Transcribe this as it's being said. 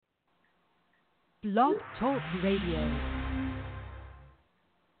Blog Talk Radio.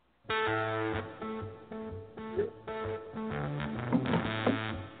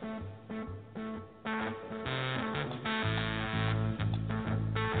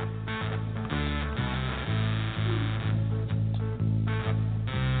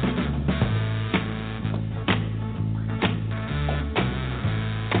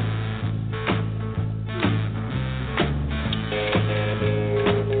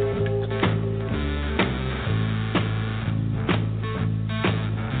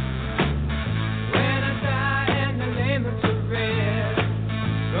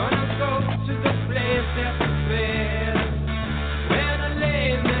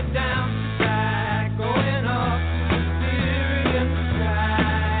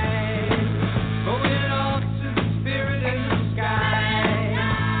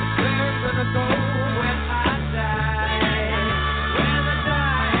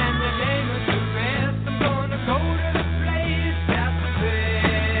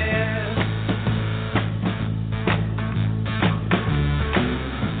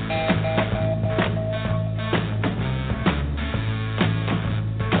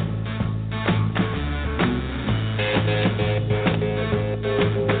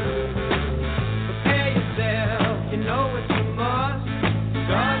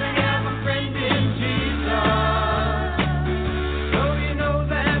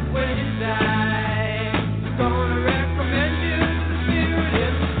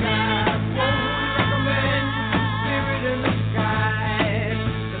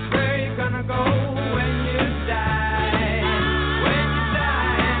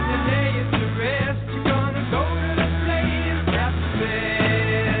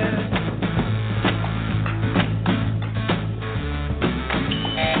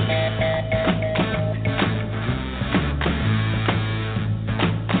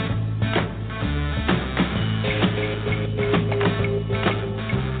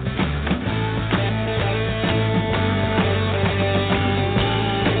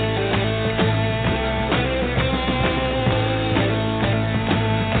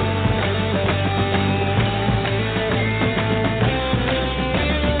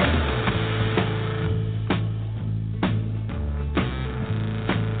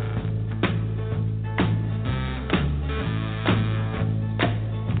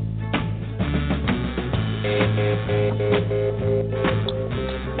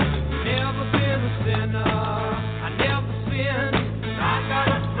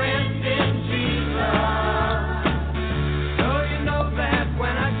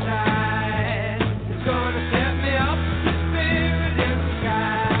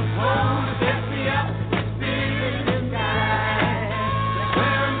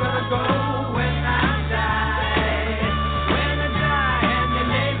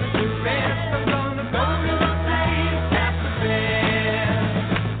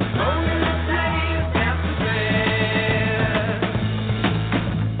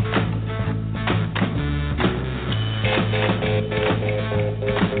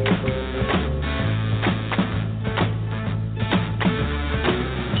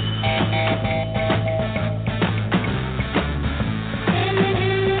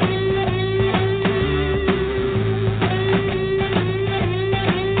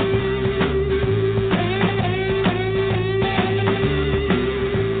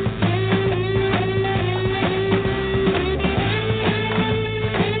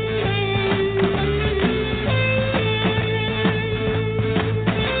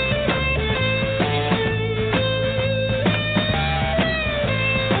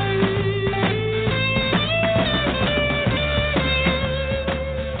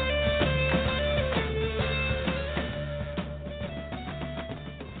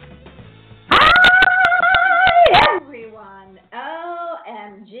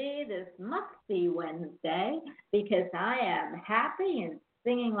 Because I am happy and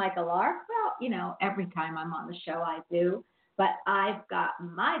singing like a lark. Well, every time I'm on the show I do. But I've got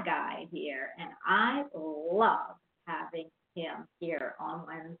my guy here, and I love having him here on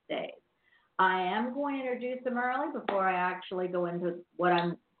Wednesdays. I am going to introduce him early before I actually go into what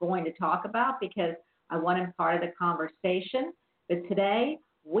I'm going to talk about because I want him part of the conversation. But today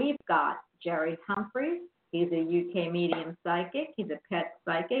we've got Jerry Humphreys. He's a UK medium psychic. He's a pet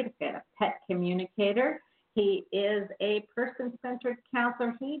psychic, he's a pet communicator. He is a person-centered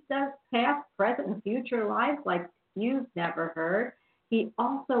counselor. He does past, present, and future lives like you've never heard. He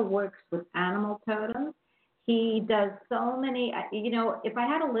also works with animal totems. He does so many, if I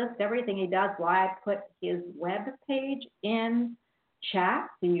had to list everything he does, why I put his web page in chat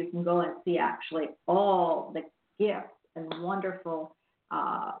so you can go and see actually all the gifts and wonderful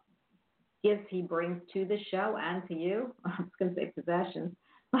gifts he brings to the show and to you. I was going to say possessions,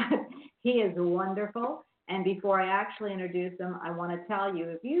 but he is wonderful. And before I actually introduce him, I want to tell you,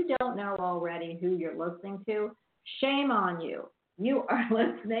 if you don't know already who you're listening to, shame on you. You are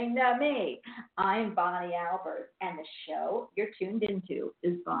listening to me. I'm Bonnie Albers, and the show you're tuned into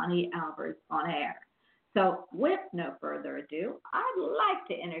is Bonnie Albers on Air. So, with no further ado, I'd like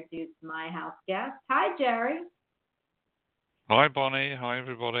to introduce my house guest. Hi, Jerry. Hi, Bonnie. Hi,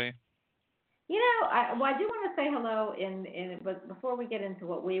 everybody. I do want to say hello but before we get into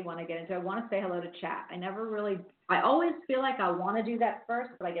what we want to get into, I want to say hello to chat. I always feel like I want to do that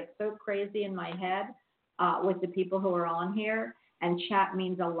first, but I get so crazy in my head with the people who are on here, and chat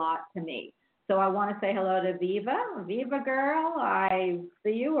means a lot to me. So I want to say hello to Viva. Viva girl, I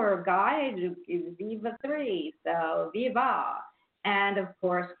see you, or guy, Viva 3, so Viva. And, of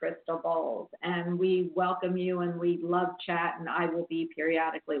course, Crystal Bowles. And we welcome you, and we love chat, and I will be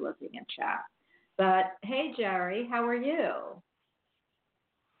periodically looking in chat. But, hey, Jerry, how are you?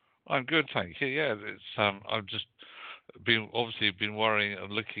 I'm good, thank you. Yeah, it's I've just been worrying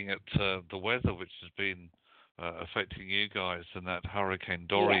and looking at the weather, which has been affecting you guys, and that Hurricane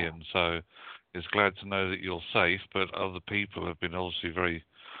Dorian. Yeah. So it's glad to know that you're safe, but other people have been obviously very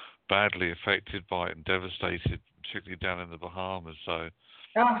badly affected by it and devastated, particularly down in the Bahamas. So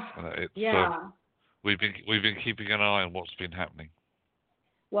we've been keeping an eye on what's been happening.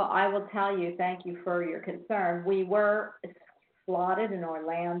 Well, I will tell you, thank you for your concern. We were slotted in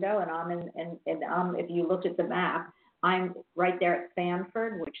Orlando, and if you look at the map, I'm right there at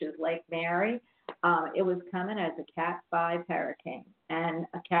Sanford, which is Lake Mary. It was coming as a Cat 5 hurricane, and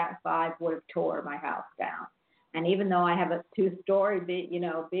a Cat 5 would have tore my house down. And even though I have a 2-story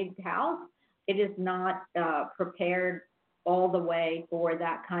big house, it is not prepared all the way for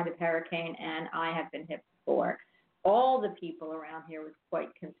that kind of hurricane, and I have been hit before. All the people around here was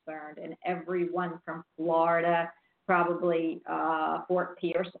quite concerned, and everyone from Florida, probably Fort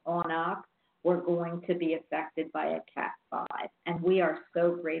Pierce on up, were going to be affected by a Cat 5. And we are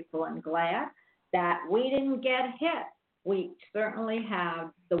so grateful and glad that we didn't get hit. We certainly have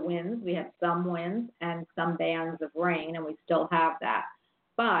the winds. We have some winds and some bands of rain, and we still have that.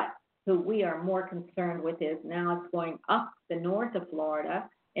 But who we are more concerned with is now it's going up the north of Florida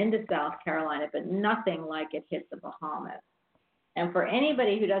into South Carolina, but nothing like it hit the Bahamas. And for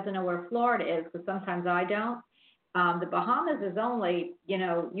anybody who doesn't know where Florida is, because sometimes I don't, the Bahamas is only,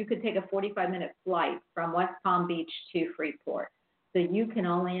 you could take a 45-minute flight from West Palm Beach to Freeport. So you can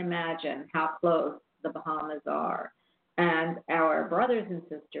only imagine how close the Bahamas are. And our brothers and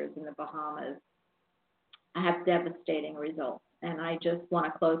sisters in the Bahamas have devastating results. And I just want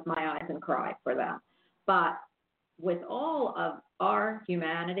to close my eyes and cry for them. But with all of our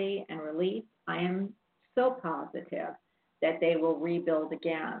humanity and relief, I am so positive that they will rebuild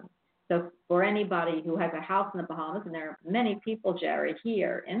again. So for anybody who has a house in the Bahamas, and there are many people, Jerry,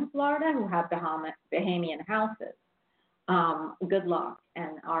 here in Florida who have Bahamian houses, good luck.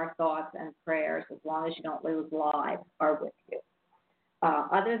 And our thoughts and prayers, as long as you don't lose lives, are with you.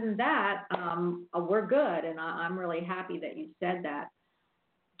 Other than that, we're good, and I'm really happy that you said that.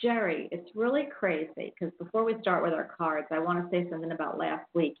 Jerry, it's really crazy, because before we start with our cards, I want to say something about last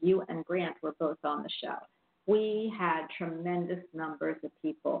week. You and Grant were both on the show. We had tremendous numbers of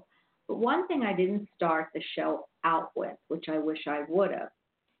people. But one thing I didn't start the show out with, which I wish I would have,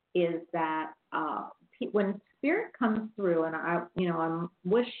 is that when Spirit comes through, and I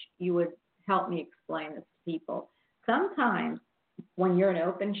wish you would help me explain this to people. Sometimes when you're an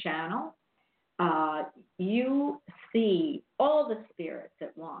open channel, you see all the spirits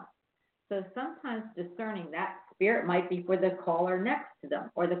at once. So sometimes discerning that spirit might be for the caller next to them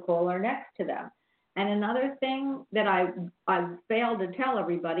or the caller next to them. And another thing that I failed to tell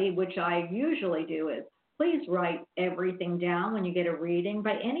everybody, which I usually do, is please write everything down when you get a reading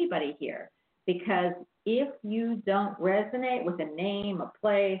by anybody here. Because if you don't resonate with a name, a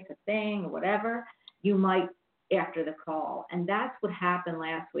place, a thing, whatever, you might after the call. And that's what happened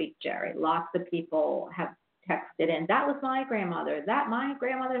last week, Jerry. Lots of people have texted in. That was my grandmother. My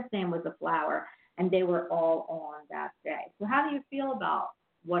grandmother's name was a flower, and they were all on that day. So how do you feel about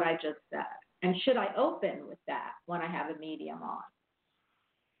what I just said? And should I open with that when I have a medium on?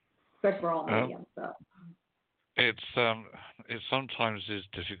 Because we're all mediums, so. It sometimes is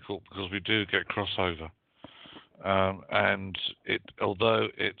difficult because we do get crossover, and although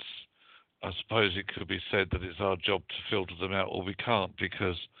it's, I suppose it could be said that it's our job to filter them out, or we can't,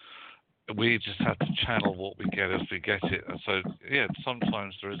 because we just have to channel what we get as we get it. And so, yeah,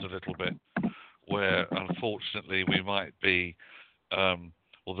 sometimes there is a little bit where, unfortunately, we might be,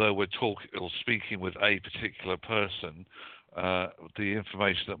 although we're talking or speaking with a particular person, the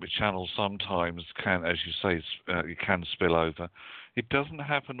information that we channel sometimes can, as you say, it can spill over. It doesn't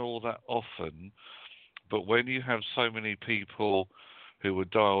happen all that often, but when you have so many people who were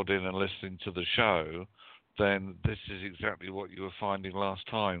dialed in and listening to the show, then this is exactly what you were finding last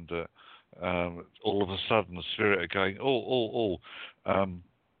time, that all of a sudden the spirit are going,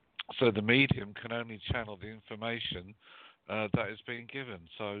 so the medium can only channel the information that is being given.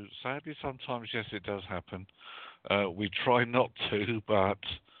 So sadly, sometimes, yes, it does happen. We try not to, but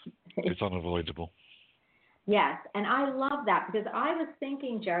it's unavoidable. Yes, and I love that because I was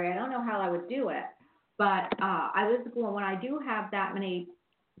thinking, Jerry, I don't know how I would do it, but I was going, when I do have that many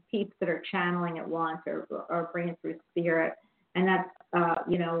peeps that are channeling at once or bringing through spirit, and that's,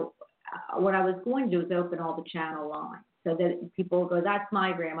 what I was going to do is open all the channel lines so that people go, that's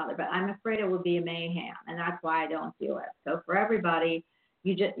my grandmother, but I'm afraid it would be a mayhem, and that's why I don't do it. So for everybody,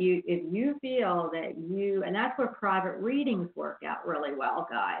 if you feel that and that's where private readings work out really well,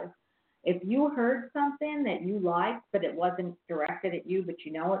 guys. If you heard something that you liked, but it wasn't directed at you, but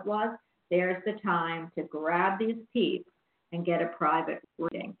you know it was, there's the time to grab these peeps and get a private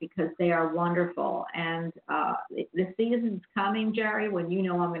reading because they are wonderful. And the season's coming, Jerry, when you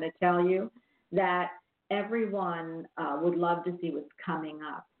know I'm going to tell you that everyone would love to see what's coming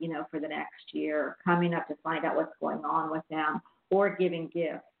up, for the next year, coming up to find out what's going on with them, or giving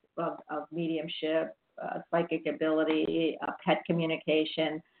gifts of mediumship, psychic ability, pet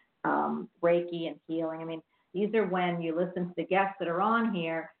communication, Reiki and healing. I mean, these are when you listen to the guests that are on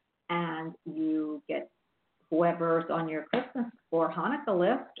here and you get whoever's on your Christmas or Hanukkah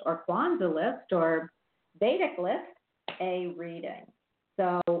list or Kwanzaa list or Vedic list a reading.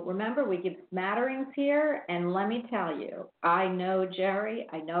 So remember, we give smatterings here, and let me tell you, I know Jerry,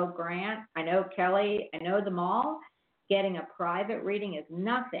 I know Grant, I know Kelly, I know them all. Getting a private reading is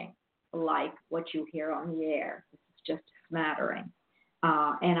nothing like what you hear on the air. This is just a smattering.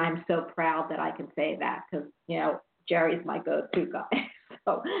 And I'm so proud that I can say that because, Jerry's my go-to guy.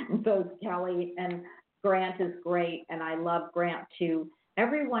 So is Kelly, and Grant is great, and I love Grant too.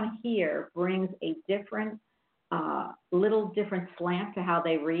 Everyone here brings a different, little different slant to how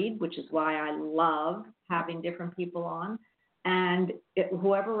they read, which is why I love having different people on. And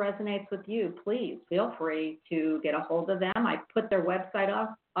whoever resonates with you, please feel free to get a hold of them. I put their website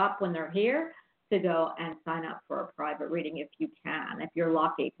up when they're here to go and sign up for a private reading if you can, if you're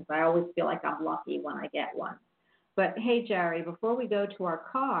lucky, because I always feel like I'm lucky when I get one. But hey, Jerry, before we go to our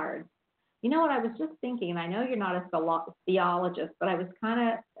cards, you know what I was just thinking, and I know you're not a theologist, but I was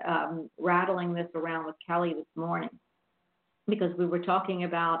kind of rattling this around with Kelly this morning because we were talking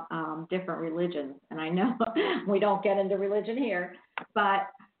about different religions, and I know we don't get into religion here, but,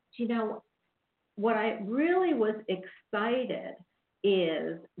 what I really was excited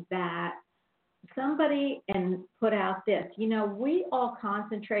is that somebody put out this, we all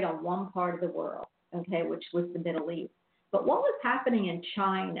concentrate on one part of the world, okay, which was the Middle East. But what was happening in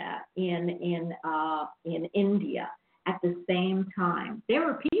China, in India at the same time? There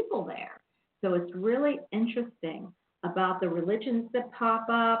were people there. So it's really interesting about the religions that pop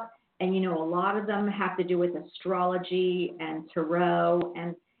up. And, a lot of them have to do with astrology and tarot.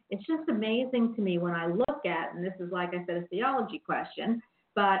 And it's just amazing to me when I look at, and this is, like I said, a theology question,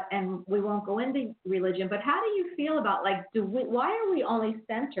 and we won't go into religion, but how do you feel about, why are we only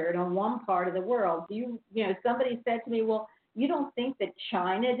centered on one part of the world? Somebody said to me, well, you don't think that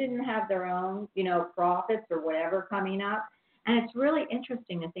China didn't have their own, prophets or whatever coming up? And it's really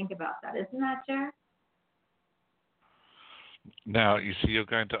interesting to think about that. Isn't that, Jared? Now, you see, you're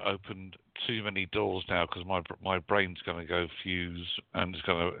going to open too many doors now because my brain's going to go fuse and it's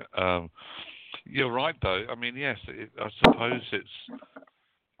going to, you're right, though. I mean, yes, I suppose it's,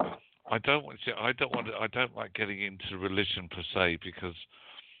 I don't like getting into religion per se because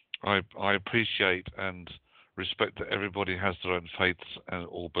I appreciate and respect that everybody has their own faiths and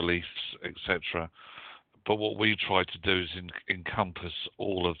or beliefs, etc. But what we try to do is encompass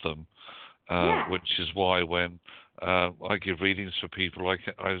all of them, which is why when I give readings for people,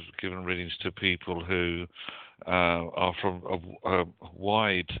 I've given readings to people who are from a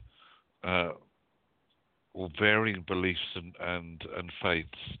wide or varying beliefs and faiths.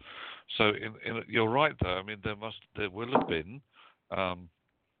 So you're right, though. I mean, there will have been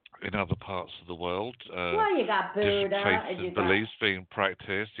in other parts of the world you got Buddha, different faiths and beliefs being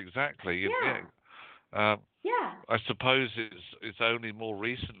practiced. Exactly. Yeah. I suppose it's only more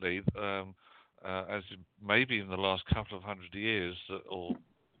recently, as maybe in the last couple of 100 years, or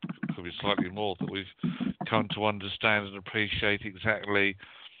could be slightly more, that we've come to understand and appreciate exactly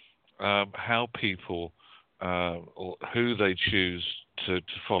how people or who they choose to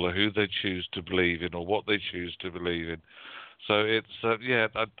follow, who they choose to believe in, or what they choose to believe in. So it's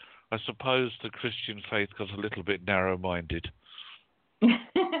I suppose the Christian faith got a little bit narrow-minded.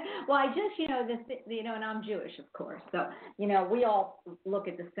 Well, I just, and I'm Jewish, of course. So, we all look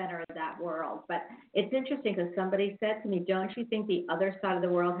at the center of that world. But it's interesting because somebody said to me, don't you think the other side of the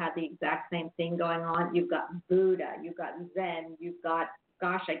world had the exact same thing going on? You've got Buddha, you've got Zen, you've got,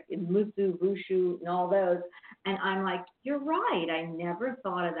 Musu, Wushu, and all those. And I'm like, you're right. I never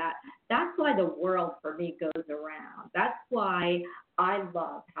thought of that. That's why the world for me goes around. That's why I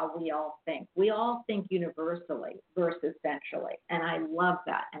love how we all think. We all think universally versus essentially. And I love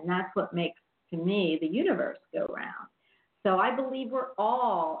that. And that's what makes, to me, the universe go round. So I believe we're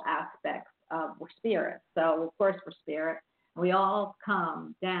all aspects of, we're spirits. So, of course, we're spirit. We all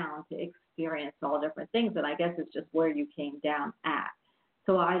come down to experience all different things. And I guess it's just where you came down at.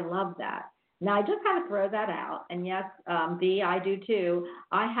 So I love that. Now, I just had to throw that out. And yes, B, I do too.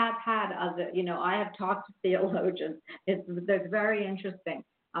 I have had other, I have talked to theologians. It's very interesting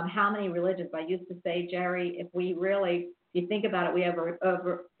how many religions. I used to say, Jerry, if you think about it, we have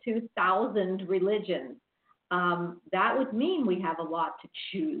over 2,000 religions. That would mean we have a lot to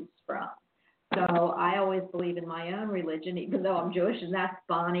choose from. So I always believe in my own religion, even though I'm Jewish, and that's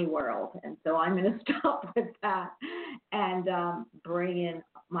Bonnie World. And so I'm going to stop with that and bring in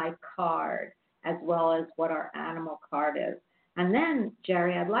my card as well as what our animal card is. And then,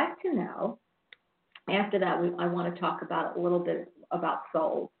 Jerry, I'd like to know, after that, I want to talk about a little bit about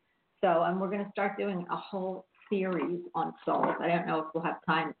souls. So, and we're going to start doing a whole series on souls. I don't know if we'll have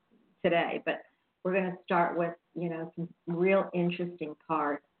time today, but we're going to start with, some real interesting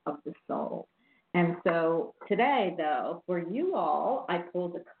parts of the soul. And so today, though, for you all, I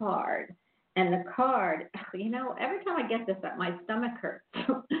pulled a card. And the card, every time I get this, my stomach hurts.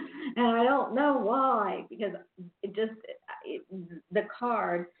 And I don't know why, because the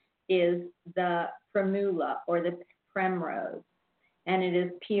card is the primula or the primrose, and it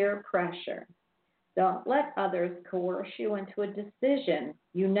is peer pressure. Don't let others coerce you into a decision.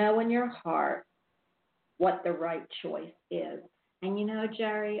 You know in your heart what the right choice is. And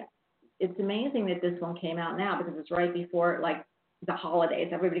Jerry, it's amazing that this one came out now because it's right before, the holidays.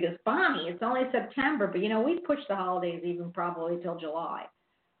 Everybody goes, Bonnie, it's only September. But, we push the holidays even probably till July.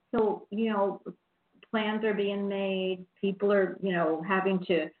 So, plans are being made. People are, having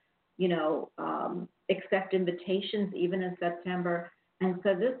to, accept invitations even in September. And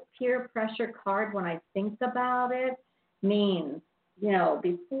so this peer pressure card, when I think about it, means,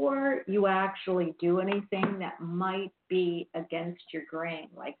 before you actually do anything that might be against your grain,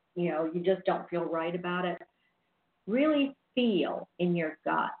 you just don't feel right about it, really feel in your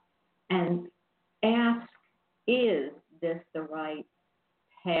gut and ask, is this the right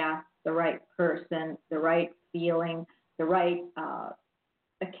path, the right person, the right feeling, the right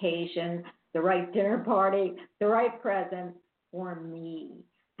occasion, the right dinner party, the right present for me?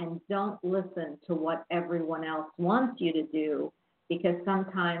 And don't listen to what everyone else wants you to do, because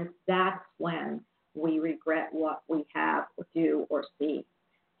sometimes that's when we regret what we have, or do, or see.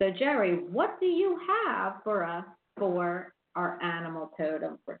 So, Jerry, what do you have for us for our animal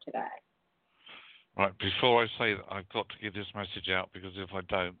totem for today? Right, before I say that, I've got to give this message out, because if I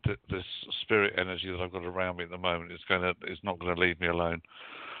don't, this spirit energy that I've got around me at the moment is not going to leave me alone.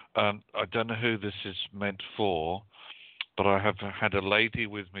 I don't know who this is meant for, but I have had a lady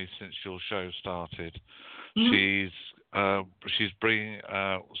with me since your show started. Mm-hmm. She's bringing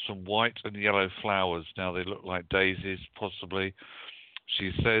some white and yellow flowers. Now they look like daisies, possibly.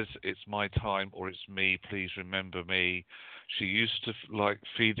 She says, it's my time, or it's me, please remember me. She used to like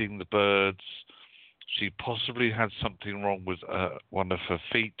feeding the birds. She possibly had something wrong with one of her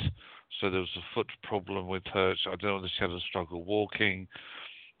feet, so there was a foot problem with her. I don't know whether she had a struggle walking,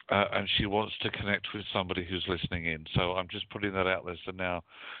 and she wants to connect with somebody who's listening in. So I'm just putting that out there, so now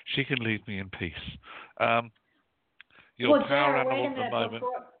she can leave me in peace. Your power animal at the moment.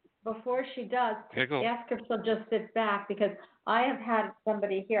 Before she does, ask her if she'll just sit back, because I have had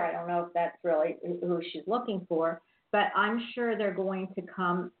somebody here. I don't know if that's really who she's looking for, but I'm sure they're going to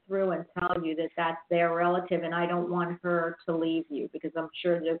come through and tell you that that's their relative, and I don't want her to leave you, because I'm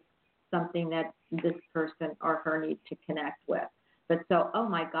sure there's something that this person or her needs to connect with. But so, oh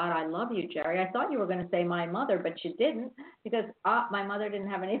my God, I love you, Jerry. I thought you were going to say my mother, but you didn't, because my mother didn't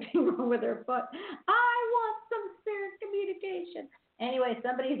have anything wrong with her foot. I want some spirit communication. Anyway,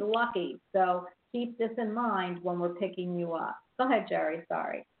 somebody's lucky, so keep this in mind when we're picking you up. Go ahead, Jerry.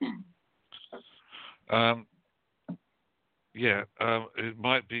 Sorry. It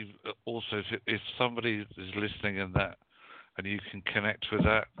might be also if somebody is listening and you can connect with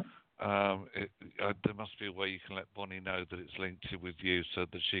that. There must be a way you can let Bonnie know that it's linked with you, so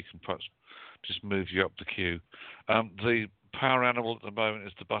that she can perhaps just move you up the queue. The power animal at the moment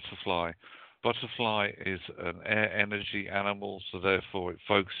is the butterfly. Butterfly is an air energy animal, so therefore it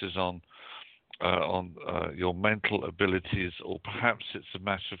focuses on your mental abilities, or perhaps it's a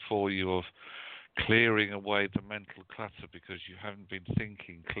matter for you of clearing away the mental clutter because you haven't been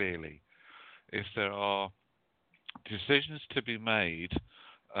thinking clearly. If there are decisions to be made,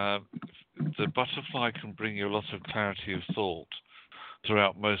 the butterfly can bring you a lot of clarity of thought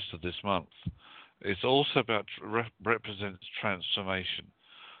throughout most of this month. It's also about represents transformation.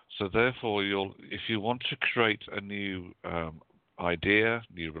 So therefore, if you want to create a new idea,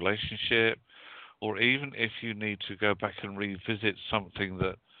 new relationship, or even if you need to go back and revisit something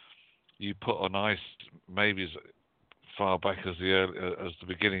that you put on ice, maybe as far back as the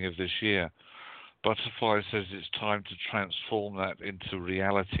beginning of this year, Butterfly says it's time to transform that into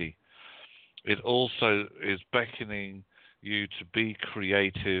reality. It also is beckoning you to be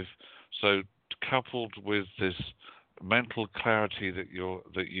creative. So coupled with this mental clarity that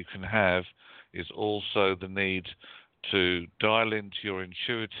you can have is also the need to dial into your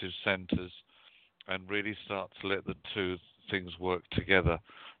intuitive centers and really start to let the two things work together.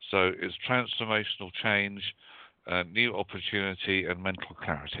 So it's transformational change, new opportunity, and mental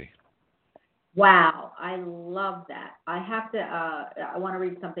clarity. Wow, I love that. I have to, I want to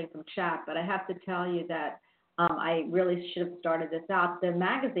read something from chat, but I have to tell you that I really should have started this out. The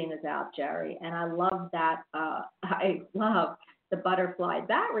magazine is out, Jerry, and I love that. I love the butterfly.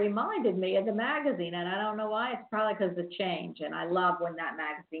 That reminded me of the magazine, and I don't know why. It's probably because of the change, and I love when that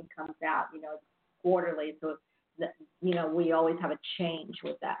magazine comes out, quarterly. So, we always have a change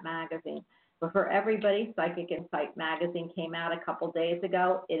with that magazine. But for everybody, Psychic Insight magazine came out a couple days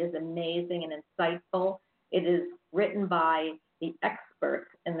ago. It is amazing and insightful. It is written by the experts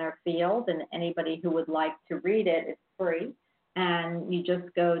in their field, and anybody who would like to read it, it's free. And you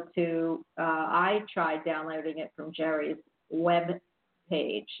just go to, I tried downloading it from Jerry's web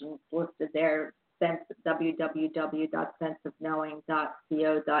page, and it's listed there,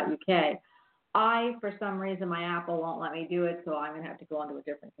 www.senseofknowing.co.uk. For some reason, my Apple won't let me do it, so I'm going to have to go onto a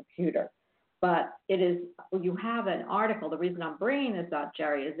different computer. But you have an article. The reason I'm bringing this up,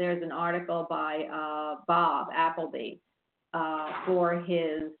 Jerry, is there's an article by Bob Appleby for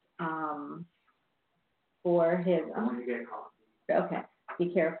his. Okay, be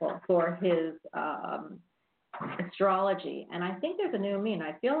careful, for his astrology. And I think there's a new moon.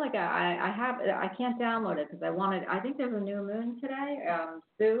 I feel like I can't download it because I think there's a new moon today.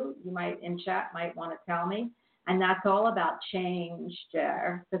 Sue, you in chat might want to tell me. And that's all about change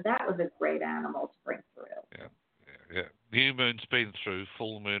there. So that was a great animal to bring through. Yeah. New moon's been through,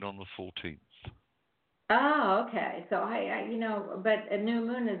 full moon on the 14th. Oh, okay. So but a new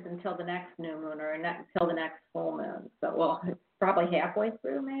moon is until the next new moon or until the next full moon. So, it's probably halfway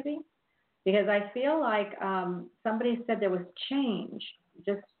through maybe. Because I feel like somebody said there was change.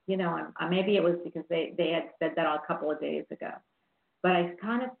 Just, maybe it was because they had said that a couple of days ago. But I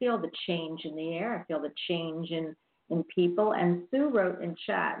kind of feel the change in the air. I feel the change in people. And Sue wrote in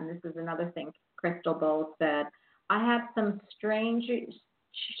chat, and this is another thing Crystal Bowl said, I have some strangeness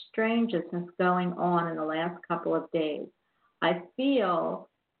going on in the last couple of days. I feel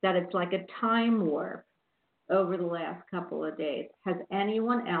that it's like a time warp over the last couple of days. Has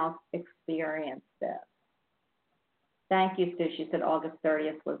anyone else experienced this? Thank you, Sue. She said August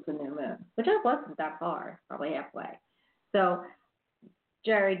 30th was the new moon, which it wasn't that far, probably halfway. So,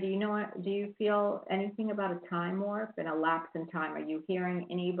 Jerry, do you feel anything about a time warp and a lapse in time? Are you hearing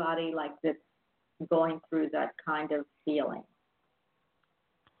anybody like this going through that kind of feeling?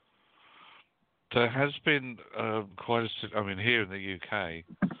 There has been here in the UK,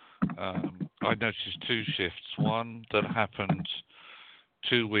 I noticed two shifts. One that happened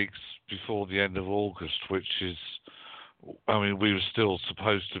 2 weeks before the end of August, which is, we were still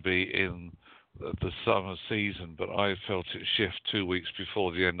supposed to be in the summer season, but I felt it shift 2 weeks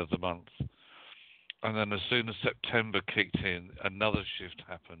before the end of the month. And then as soon as September kicked in, another shift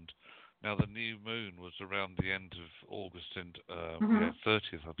happened. Now the new moon was around the end of August and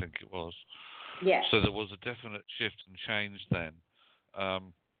 30th, I think it was. Yeah. So there was a definite shift and change then.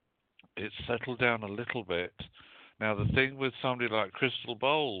 It settled down a little bit. Now the thing with somebody like Crystal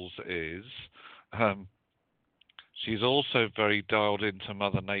Bowles is she's also very dialed into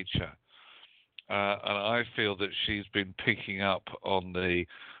Mother Nature. And I feel that she's been picking up on the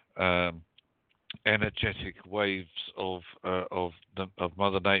energetic waves of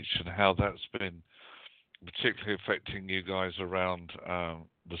Mother Nature and how that's been particularly affecting you guys around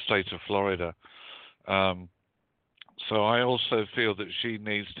the state of Florida. So I also feel that she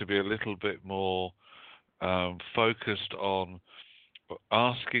needs to be a little bit more focused on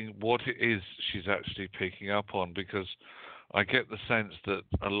asking what it is she's actually picking up on, because I get the sense that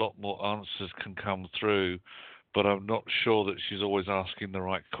a lot more answers can come through, but I'm not sure that she's always asking the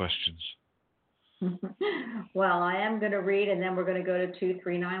right questions. Well, I am going to read, and then we're going to go to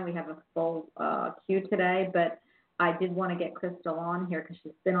 239. We have a full queue today, but I did want to get Crystal on here because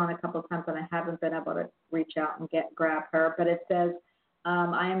she's been on a couple of times, and I haven't been able to reach out and grab her. But it says,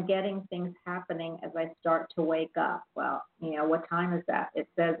 I am getting things happening as I start to wake up. Well, what time is that? It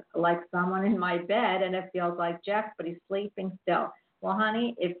says, like someone in my bed, and it feels like Jeff, but he's sleeping still. Well,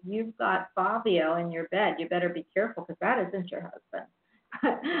 honey, if you've got Fabio in your bed, you better be careful because that isn't your husband.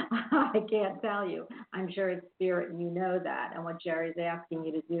 I can't tell you. I'm sure it's spirit, and you know that. And what Jerry's asking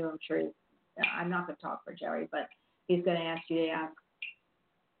you to do, I'm not going to talk for Jerry, but he's going to ask you to ask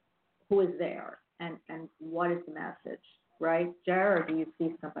who is there and what is the message, right, Jerry? Or do you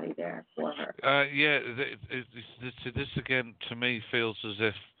see somebody there for her? Yeah, this again to me feels as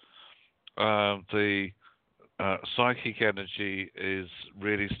if the psychic energy is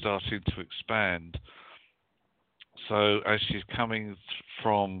really starting to expand. So as she's coming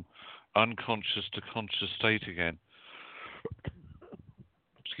from unconscious to conscious state again,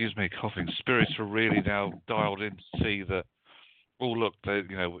 excuse me, coughing, spirits are really now dialed in to see that, oh, look,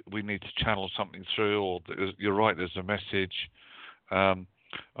 we need to channel something through, or you're right, there's a message. And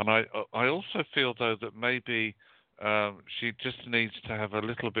I also feel, though, that maybe she just needs to have a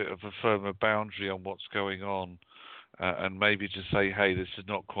little bit of a firmer boundary on what's going on, and maybe to say, hey, this is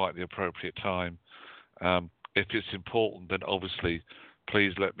not quite the appropriate time. If it's important, then obviously,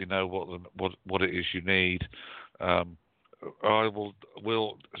 please let me know what it is you need.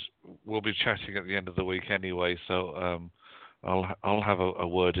 We'll be chatting at the end of the week anyway, so I'll have a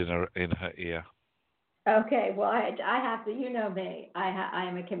word in her ear. Okay, well, I have to, me. I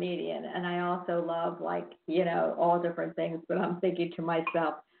am a comedian, and I also love all different things. But I'm thinking to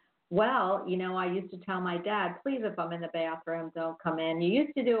myself, well, I used to tell my dad, please, if I'm in the bathroom, don't come in. You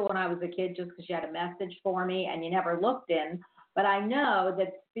used to do it when I was a kid just because you had a message for me and you never looked in. But I know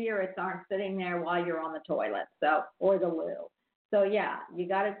that spirits aren't sitting there while you're on the toilet, or the loo. So, yeah, you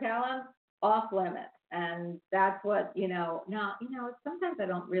got to tell them off limits. And that's what, now, sometimes I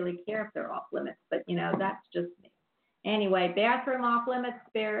don't really care if they're off limits, but, that's just me. Anyway, bathroom off limits,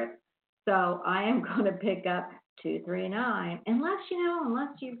 spirits. So I am going to pick up 239, unless you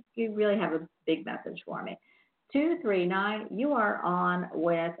really have a big message for me. 239, you are on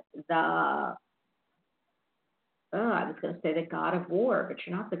with I was going to say the God of War, but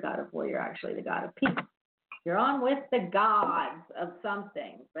you're not the God of War. You're actually the God of Peace. You're on with the gods of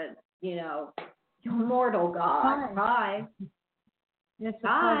something, but, you're mortal God. Hi. It's a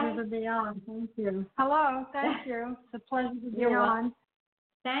pleasure to be on. Thank you. Hello. Thank you. It's a pleasure to be on.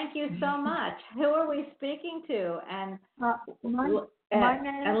 Thank you so much. Who are we speaking to? And my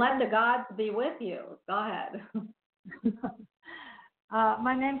name and let the gods be with you. Go ahead.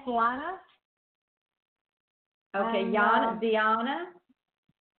 My name's Lana. Okay, Diana?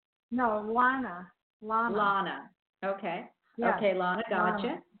 No, Lana. Lana. Okay. Yes. Okay, Lana, gotcha.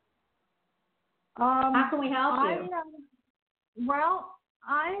 Lana. How can we help you? Well,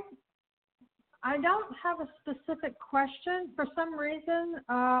 I don't have a specific question. For some reason,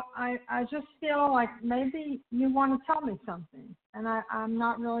 I just feel like maybe you want to tell me something, and I'm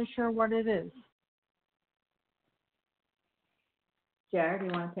not really sure what it is. Jared, do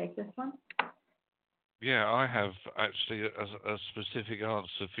you want to take this one? Yeah, I have actually a specific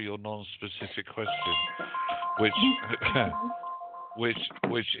answer for your non-specific question, which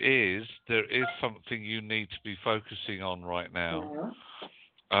is there is something you need to be focusing on right now.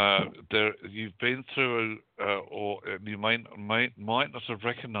 You've been through, or you might not have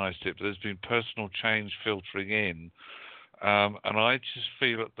recognised it, but there's been personal change filtering in, and I just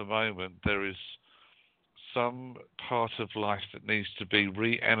feel at the moment there is some part of life that needs to be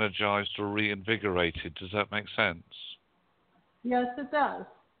re-energized or reinvigorated. Does that make sense? Yes, it does.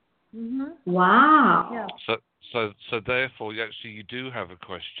 Mm-hmm. Wow. Yeah. So therefore, actually, you do have a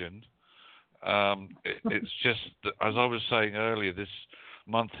question. It's just that, as I was saying earlier, this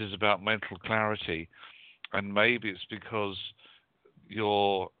month is about mental clarity, and maybe it's because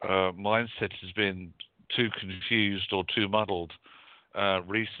your mindset has been too confused or too muddled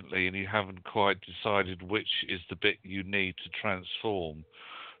recently, and you haven't quite decided which is the bit you need to transform.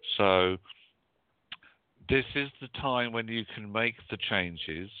 So this is the time when you can make the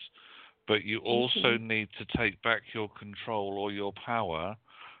changes, but you also need to take back your control or your power,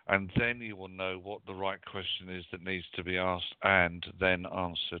 and then you will know what the right question is that needs to be asked and then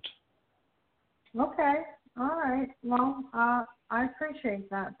answered. Okay. All right. Well, I appreciate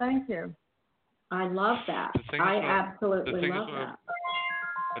that. Thank you. I love that. I absolutely love that.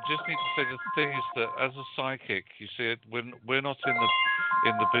 I just need to say the thing is that as a psychic, you see, we're not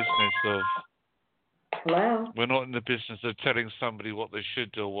in the business of Hello? we're not in the business of telling somebody what they should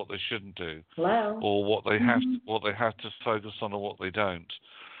do or what they shouldn't do, Hello? or what they have to focus on or what they don't.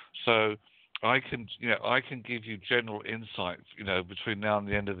 So I can give you general insight, between now and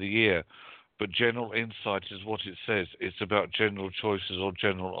the end of the year, but general insight is what it says. It's about general choices or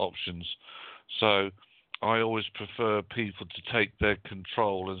general options. So I always prefer people to take their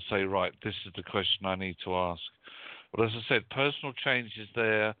control and say, right, this is the question I need to ask. But as I said, personal change is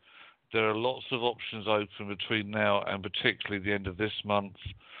there. There are lots of options open between now and particularly the end of this month.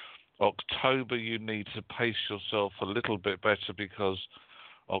 October, you need to pace yourself a little bit better because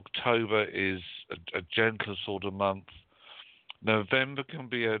October is a gentler sort of month. November can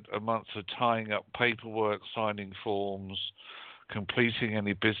be a month of tying up paperwork, signing forms, completing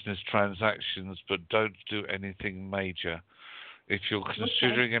any business transactions, but don't do anything major. If you're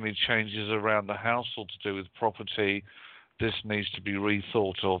considering any changes around the house or to do with property, this needs to be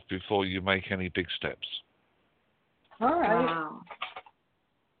rethought of before you make any big steps. All right. Wow.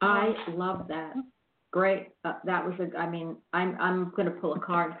 I love that. Great. That was I'm going to pull a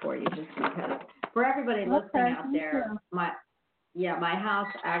card for you just because. For everybody listening out there, my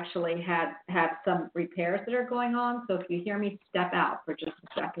house actually had some repairs that are going on. So if you hear me step out for just a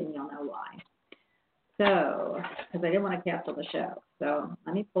second, you'll know why. So, because I didn't want to cancel the show. So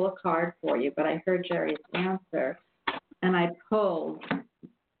let me pull a card for you. But I heard Jerry's answer, and I pulled.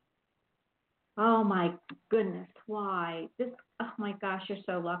 Oh my goodness, why? Oh my gosh, you're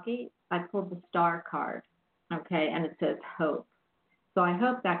so lucky. I pulled the star card, okay, and it says hope. So I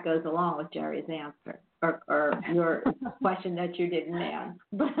hope that goes along with Jerry's answer or your question that you didn't answer.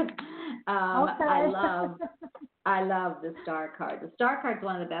 But I love the star card. The star card is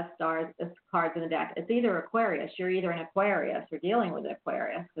one of the best cards in the deck. It's either Aquarius. You're either an Aquarius or dealing with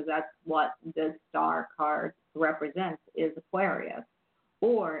Aquarius because that's what the star card represents is Aquarius.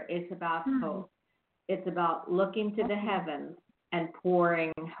 Or it's about hope. It's about looking to the heavens and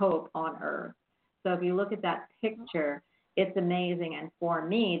pouring hope on earth. So if you look at that picture, it's amazing. And for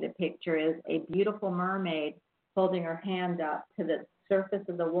me, the picture is a beautiful mermaid holding her hand up to the surface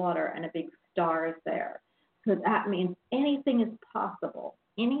of the water and a big star is there. So that means anything is possible.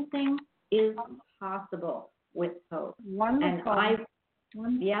 Anything is possible with hope. Wonderful. And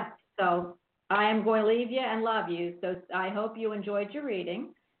so I am going to leave you and love you. So I hope you enjoyed your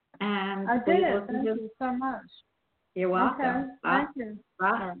reading. And I did. Thank you so much. You're welcome. Okay. Thank you.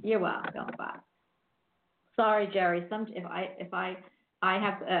 You're welcome. Bye. Sorry, Jerry. If I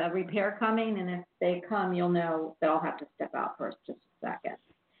have a repair coming, and if they come, you'll know that I'll have to step out for just a second.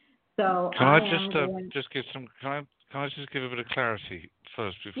 So can I just give some? Can I just give a bit of clarity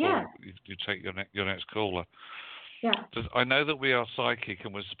first before you take your next caller? Yeah. I know that we are psychic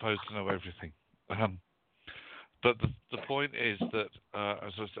and we're supposed to know everything. But the point is that,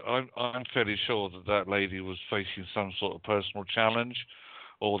 as I said, I'm fairly sure that lady was facing some sort of personal challenge,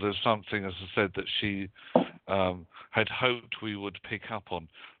 or there's something, as I said, that she had hoped we would pick up on.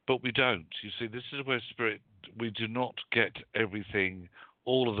 But we don't. You see, this is where spirit, we do not get everything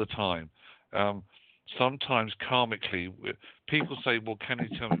all of the time. Sometimes karmically, people say, well, can you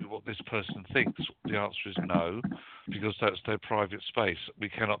tell me what this person thinks? The answer is no, because that's their private space. We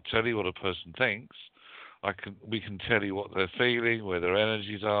cannot tell you what a person thinks. We can tell you what they're feeling, where their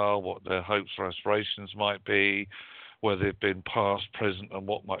energies are, what their hopes or aspirations might be, where they've been past, present, and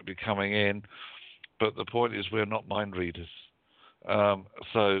what might be coming in. But the point is, we're not mind readers.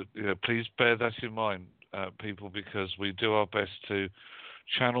 So please bear that in mind, people, because we do our best to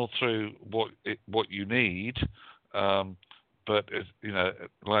channel through what you need. But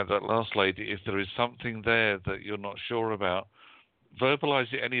like that last lady, if there is something there that you're not sure about,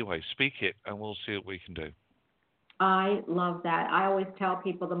 verbalize it anyway. Speak it, and we'll see what we can do. I love that. I always tell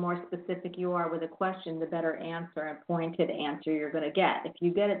people the more specific you are with a question, the better answer and pointed answer you're going to get. If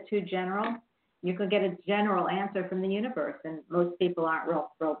you get it too general, you can get a general answer from the universe, and most people aren't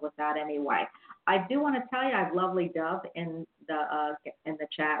real thrilled with that anyway. I do want to tell you, I have lovely Dove in the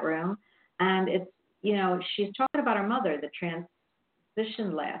chat room, and it's she's talking about her mother, the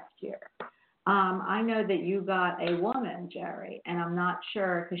transition last year. I know that you got a woman, Jerry, and I'm not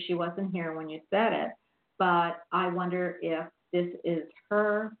sure because she wasn't here when you said it, but I wonder if this is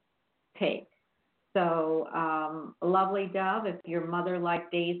her take. So, lovely Dove, if your mother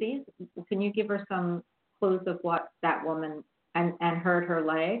liked daisies, can you give her some clues of what that woman and hurt her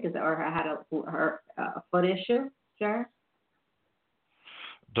leg or had a foot issue, Jerry?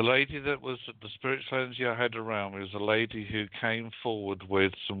 The lady that was at the spiritual energy I had around me was a lady who came forward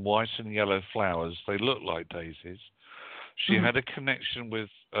with some white and yellow flowers. They look like daisies. She had a connection with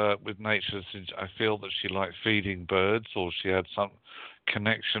nature. Since I feel that she liked feeding birds, or she had some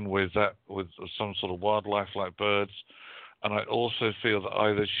connection with some sort of wildlife like birds. And I also feel that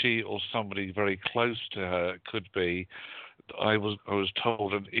either she or somebody very close to her could be. I was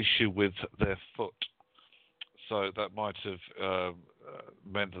told an issue with their foot, so that might have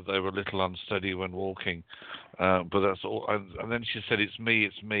meant that they were a little unsteady when walking. But that's all. And then she said, "It's me,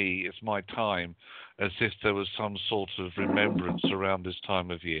 it's my time," as if there was some sort of remembrance around this time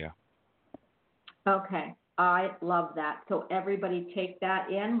of year. Okay. I love that. So everybody take that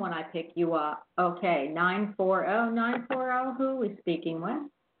in when I pick you up. Okay, 940. Who is speaking with?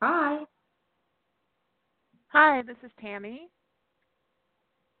 Hi. Hi, this is Tammy.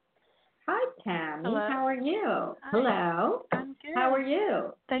 Hi, Tammy. Hello. How are you? Hi. Hello. I'm good. How are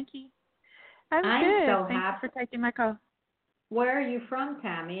you? Thank you. I'm so good. Thank happy. you for taking my call. Where are you from,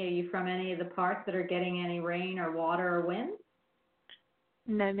 Tammy? Are you from any of the parts that are getting any rain or water or wind?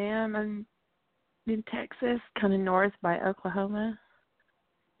 No, ma'am. I'm in Texas, kind of north by Oklahoma.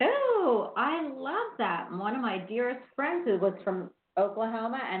 Oh, I love that. One of my dearest friends who was from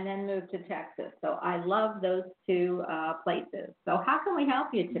Oklahoma and then moved to Texas. So I love those two places. So how can we help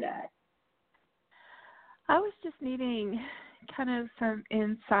you today? I was just needing kind of some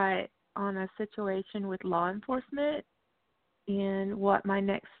insight on a situation with law enforcement and what my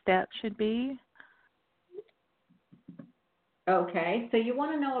next step should be. Okay, so you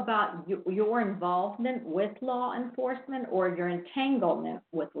want to know about your involvement with law enforcement or your entanglement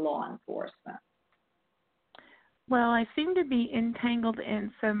with law enforcement? Well, I seem to be entangled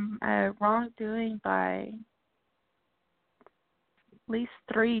in some wrongdoing by at least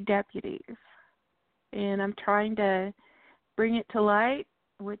 3 deputies. And I'm trying to bring it to light,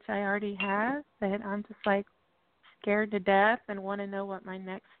 which I already have, but I'm just like scared to death and want to know what my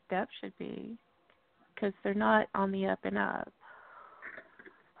next step should be because they're not on the up and up.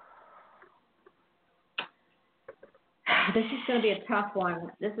 This is going to be a tough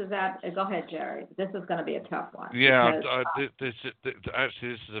one. Go ahead, Jerry. This is going to be a tough one. Yeah, because, this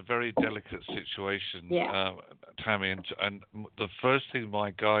is a very delicate situation, yeah. Tammy. And the first thing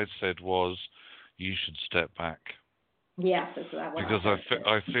my guide said was, you should step back. Yes, that's what because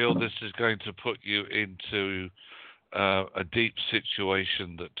I feel this is going to put you into a deep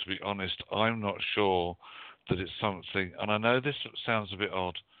situation that, to be honest, I'm not sure that it's something. And I know this sounds a bit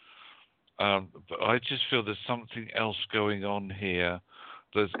odd. But I just feel there's something else going on here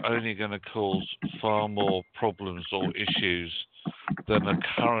that's only going to cause far more problems or issues than are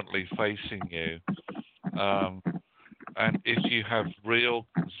currently facing you. And if you have real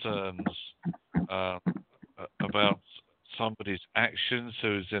concerns about somebody's actions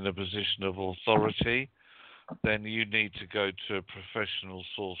who's in a position of authority, then you need to go to a professional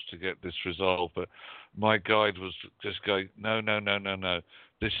source to get this resolved. But my guide was just going, no.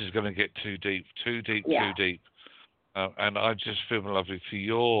 This is going to get too deep. And I just feel, lovely, for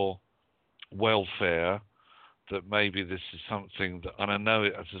your welfare, that maybe this is something that, and I know,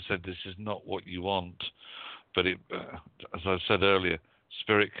 as I said, this is not what you want, but it, as I said earlier,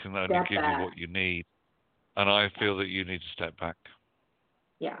 Spirit can only give you what you need. And I feel that you need to step back.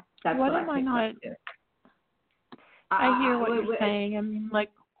 Yeah, that's what am I not? I hear what you're saying. I mean, like,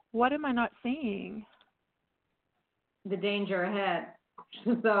 what am I not seeing? The danger ahead.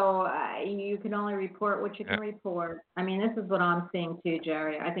 So you can only report what you can report. I mean, this is what I'm seeing too,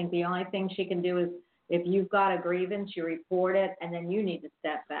 Jerry. I think the only thing she can do is, if you've got a grievance, you report it, and then you need to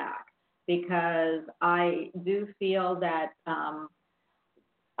step back. Because I do feel that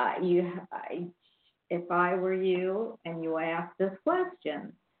if I were you and you asked this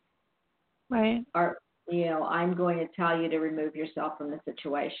question, right? I'm going to tell you to remove yourself from the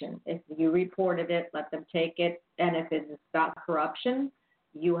situation. If you reported it, let them take it. And if it's about corruption,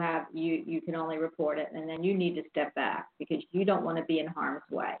 you can only report it, and then you need to step back because you don't want to be in harm's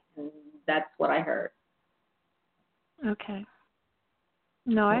way. And that's what I heard. Okay.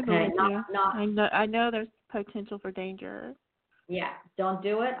 No, I believe you. I know there's potential for danger. Yeah, don't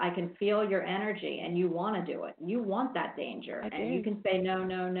do it. I can feel your energy, and you want to do it. You want that danger, and you can say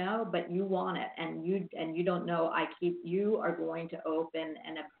no, but you want it, and you don't know. You are going to open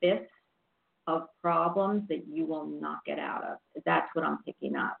an abyss of problems that you will not get out of. That's what I'm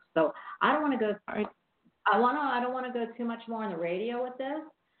picking up. So I don't want to go. Right. I don't want to go too much more on the radio with this,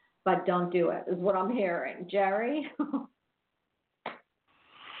 but don't do it. Is what I'm hearing, Jerry.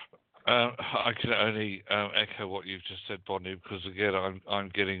 I can only echo what you've just said, Bonnie, because again, I'm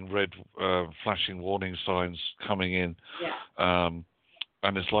getting red flashing warning signs coming in, and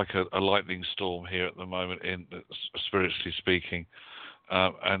it's like a lightning storm here at the moment, in spiritually speaking,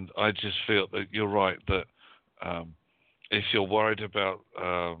 and I just feel that you're right, that if you're worried about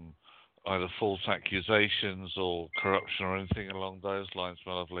either false accusations or corruption or anything along those lines,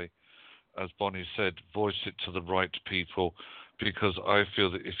 my lovely, as Bonnie said, voice it to the right people, because I feel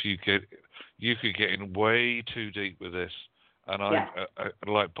that if you could get in way too deep with this, and I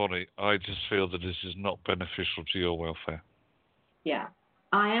like Bonnie, I just feel that this is not beneficial to your welfare. Yeah.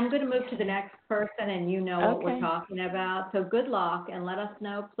 I am going to move to the next person, and you know what we're Okay. talking about. So good luck, and let us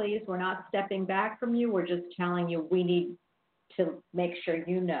know, please. We're not stepping back from you. We're just telling you we need to make sure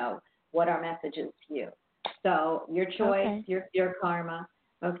you know what our message is to you. So your choice, Okay. your karma.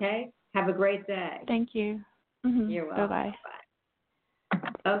 Okay? Have a great day. Thank you. Mm-hmm. You're welcome. Bye-bye. Bye.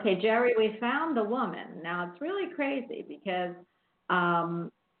 Okay, Jerry, we found the woman. Now it's really crazy because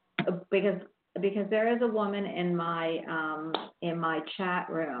there is a woman in my chat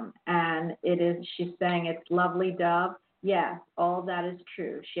room, and she's saying it's Lovely Dove. Yes, all that is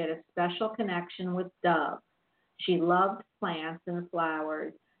true. She had a special connection with doves. She loved plants and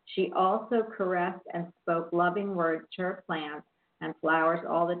flowers. She also caressed and spoke loving words to her plants and flowers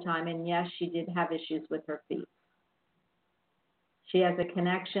all the time. And yes, she did have issues with her feet. She has a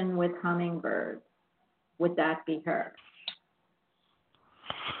connection with hummingbirds. Would that be her?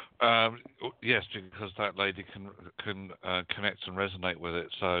 Yes, because that lady can connect and resonate with it.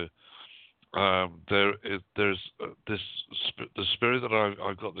 So there's the spirit that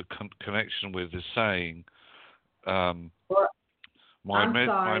I got the connection with is saying, my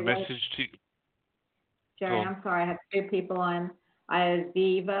message to you. Jerry, I'm sorry. I have two people on. I have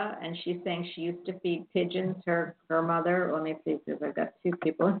Viva, and she's saying she used to feed pigeons. Her mother. Let me see, because I've got two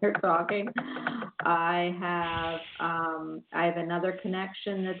people here talking. I have another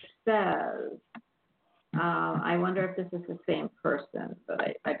connection that says. I wonder if this is the same person,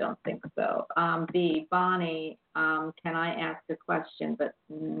 but I don't think so. Bonnie, can I ask a question? But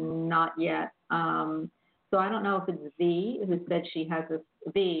not yet. So I don't know if it's V who said she has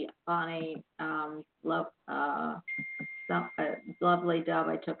Bonnie, Lovely Dove.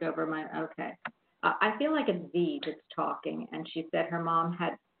 I took over my, okay. I feel like it's V that's talking, and she said her mom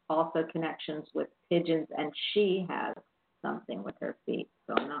had also connections with pigeons, and she has something with her feet.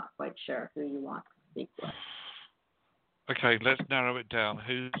 So I'm not quite sure who you want to speak with. Okay, let's narrow it down.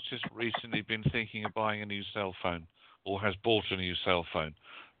 Who's just recently been thinking of buying a new cell phone, or has bought a new cell phone?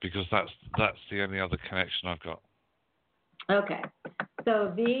 Because that's the only other connection I've got. Okay.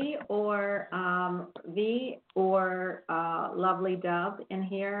 So V or Lovely Dove in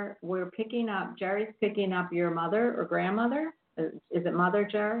here. We're picking up. Jerry's picking up your mother or grandmother. Is it mother,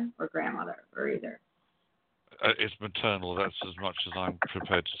 Jerry, or grandmother, or either? It's maternal. That's as much as I'm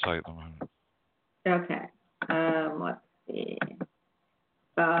prepared to say at the moment. Okay. Let's see.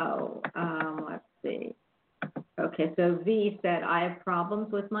 Let's see. Okay, so V said, I have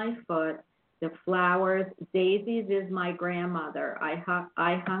problems with my foot. The flowers, daisies is my grandmother. I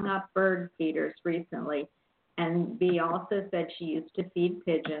hung up bird feeders recently. And V also said she used to feed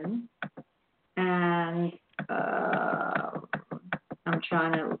pigeons. And I'm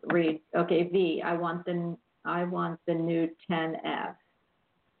trying to read. Okay, V, I want the new 10F.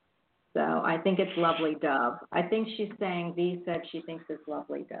 So I think it's Lovely Dove. I think she's saying, V said she thinks it's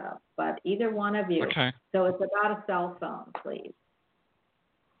Lovely Dove. But either one of you. Okay. So it's about a cell phone, please.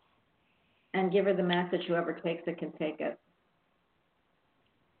 And give her the message. Whoever takes it can take it.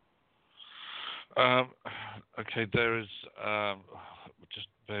 Okay, there is, just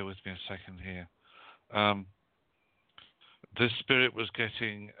bear with me a second here. This spirit was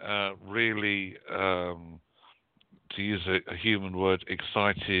getting really, to use a human word,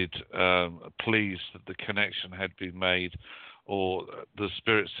 excited, pleased that the connection had been made, or the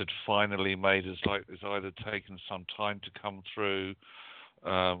spirits had finally made. It's like it's either taken some time to come through,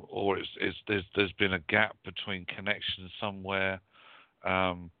 or there's been a gap between connections somewhere.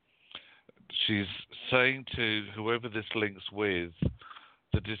 She's saying to whoever this links with,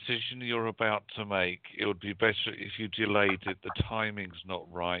 the decision you're about to make, it would be better if you delayed it. The timing's not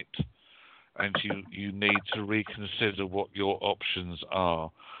right. And you need to reconsider what your options are.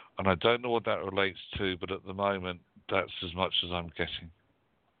 And I don't know what that relates to, but at the moment, that's as much as I'm getting.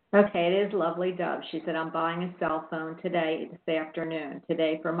 Okay, it is Lovely Dove. She said, I'm buying a cell phone this afternoon,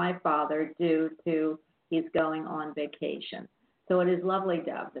 today for my father due to he's going on vacation. So it is Lovely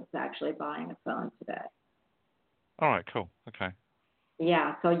Dove that's actually buying a phone today. All right, cool. Okay.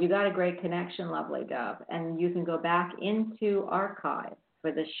 Yeah, so you got a great connection, Lovely Dove. And you can go back into archives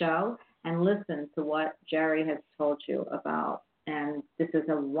for the show and listen to what Jerry has told you about. And this is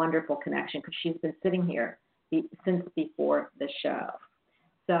a wonderful connection because she's been sitting here since before the show.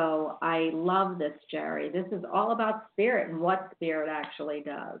 So I love this, Jerry. This is all about spirit and what spirit actually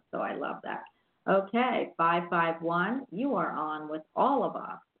does. So I love that. Okay, 551, you are on with all of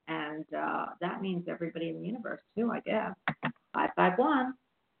us. And that means everybody in the universe, too, I guess. 551.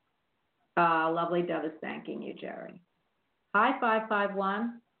 Lovely Dove is thanking you, Jerry. Hi,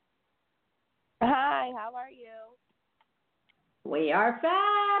 551. Hi, how are you? We are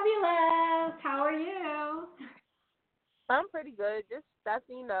fabulous. How are you? I'm pretty good. Just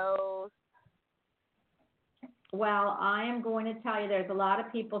stuffy nose. Well, I am going to tell you there's a lot of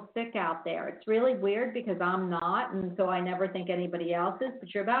people sick out there. It's really weird because I'm not, and so I never think anybody else is,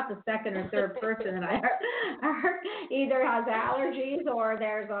 but you're about the second or third person that I heard either has allergies or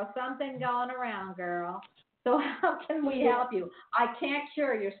there's something going around, girl. So how can we help you? I can't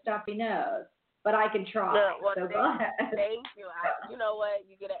cure your stuffy nose, but I can try. No, well, so go ahead. Thank you. You know what?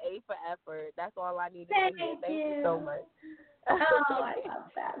 You get an A for effort. That's all I needed to hear. Thank you so much. Oh, I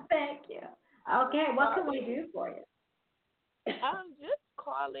love that. Thank you. Okay, what can we do for you? I'm just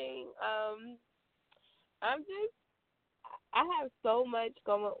calling. I have so much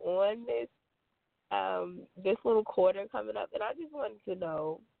going on this little quarter coming up, and I just wanted to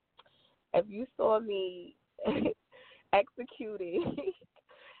know if you saw me executing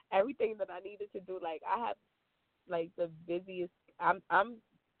everything that I needed to do. Like I have like the busiest. I'm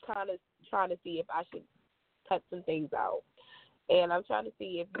kind of trying to see if I should cut some things out, and I'm trying to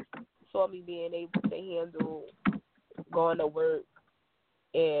see if you saw me being able to handle going to work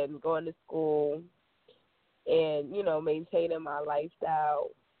and going to school and, you know, maintaining my lifestyle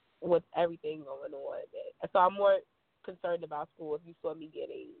with everything going on. So I'm more concerned about school if you saw me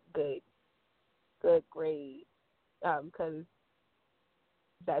getting good grades, because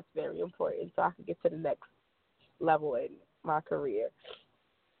that's very important so I can get to the next level in my career.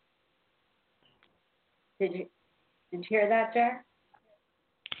 Did you hear that, Jack?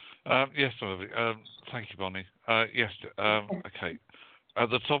 Yes, lovely. Thank you, Bonnie. Yes. Okay. At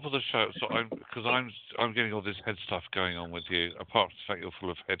the top of the show, so I'm getting all this head stuff going on with you. Apart from the fact you're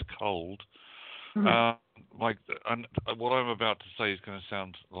full of head cold, what I'm about to say is going to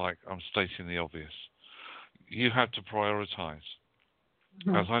sound like I'm stating the obvious. You have to prioritize.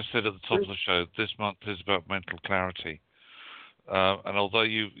 As I said at the top of the show, this month is about mental clarity, and although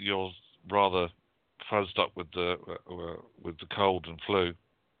you're rather fuzzed up with the cold and flu,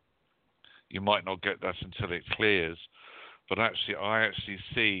 you might not get that until it clears. But actually, I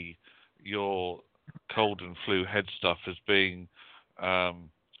see your cold and flu head stuff as being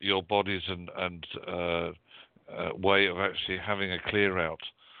your body's and way of actually having a clear out,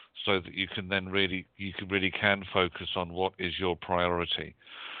 so that you can then really focus on what is your priority.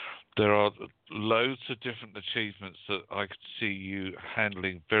 There are loads of different achievements that I could see you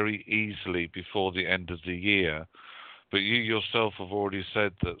handling very easily before the end of the year. But you yourself have already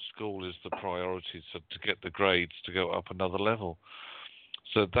said that school is the priority, so to get the grades to go up another level.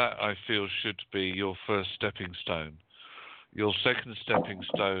 So that, I feel, should be your first stepping stone. Your second stepping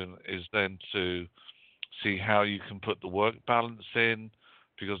stone is then to see how you can put the work balance in,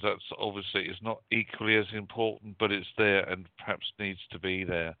 because that's obviously is not equally as important, but it's there and perhaps needs to be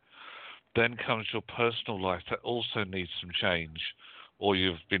there. Then comes your personal life. That also needs some change, or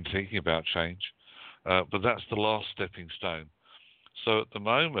you've been thinking about change. But that's the last stepping stone. So at the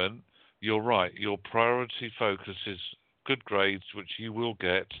moment, you're right. Your priority focus is good grades, which you will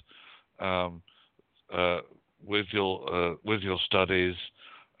get with your studies.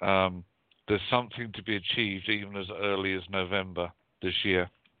 There's something to be achieved even as early as November this year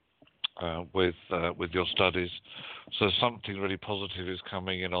with your studies. So something really positive is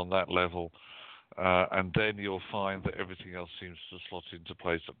coming in on that level. And then you'll find that everything else seems to slot into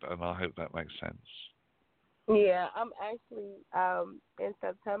place, and I hope that makes sense. Yeah, I'm actually in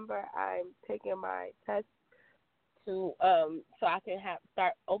September. I'm taking my test to so I can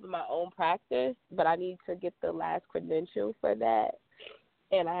start open my own practice, but I need to get the last credential for that,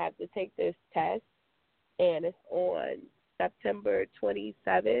 and I have to take this test, and it's on September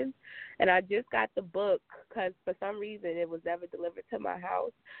 27th, and I just got the book because for some reason it was never delivered to my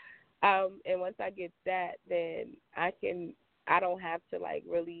house. And once I get that, then I don't have to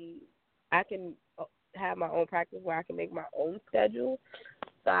I can have my own practice where I can make my own schedule.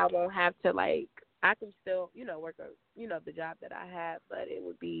 So I won't have to I can still, work the job that I have, but it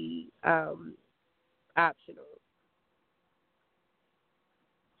would be optional.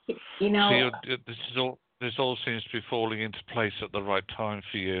 So this all seems to be falling into place at the right time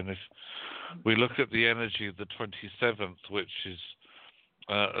for you. And if we look at the energy of the 27th, which is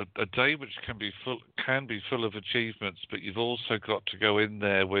a day which can be full of achievements, but you've also got to go in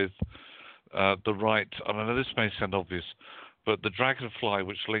there with the right. I mean, this may sound obvious, but the dragonfly,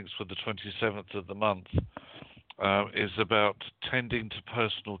 which links with the 27th of the month, is about tending to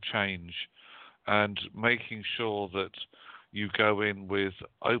personal change and making sure that you go in with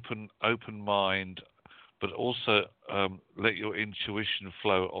open mind, but also let your intuition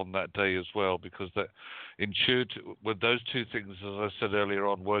flow on that day as well, because that with those two things, as I said earlier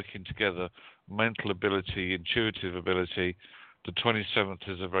on, working together, mental ability, intuitive ability, the 27th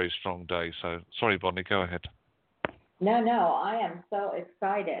is a very strong day. So, sorry, Bonnie, go ahead. No, I am so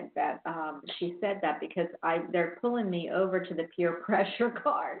excited that she said that, because they're pulling me over to the peer pressure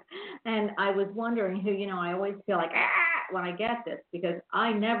card, and I was wondering who, I always feel like when I get this, because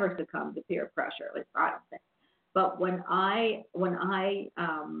I never succumb to peer pressure, at least I don't think. But when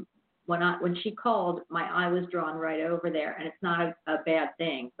she called, my eye was drawn right over there, and it's not a bad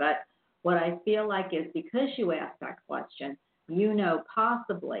thing. But what I feel like is, because you asked that question,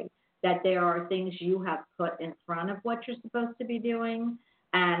 possibly that there are things you have put in front of what you're supposed to be doing,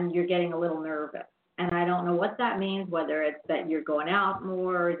 and you're getting a little nervous. And I don't know what that means, whether it's that you're going out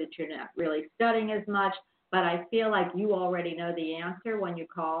more, or that you're not really studying as much, but I feel like you already know the answer when you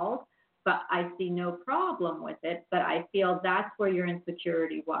called, but I see no problem with it. But I feel that's where your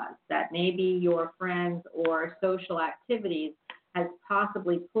insecurity was, that maybe your friends or social activities has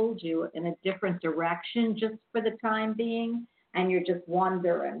possibly pulled you in a different direction just for the time being. And you're just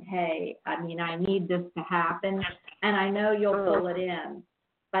wondering, hey, I need this to happen, and I know you'll pull it in.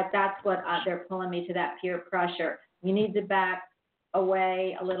 But that's what they're pulling me to, that peer pressure. You need to back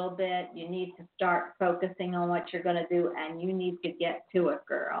away a little bit. You need to start focusing on what you're going to do, and you need to get to it,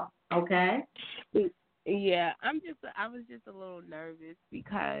 girl. Okay? Yeah, I was just a little nervous,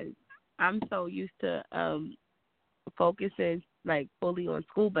 because I'm so used to focusing like fully on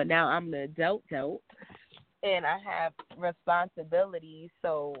school, but now I'm the adult. And I have responsibilities,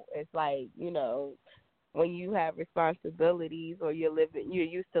 so it's like, when you have responsibilities, or you're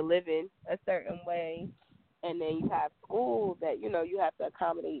used to living a certain way, and then you have school that, you have to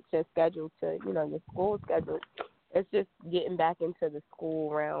accommodate your schedule to, your school schedule. It's just getting back into the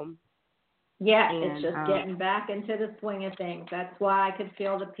school realm. Yeah, it's just getting back into the swing of things. That's why I could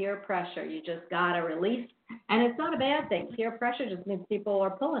feel the peer pressure. You just got to release. And it's not a bad thing. Peer pressure just means people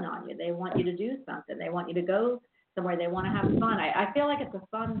are pulling on you. They want you to do something. They want you to go somewhere. They want to have fun. I feel like it's a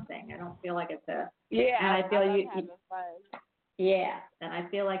fun thing. I don't feel like it's a... Yeah, and I feel you having fun. Yeah, and I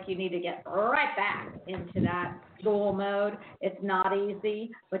feel like you need to get right back into that school mode. It's not easy,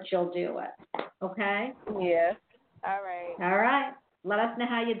 but you'll do it. Okay? Yeah. All right. All right. Let us know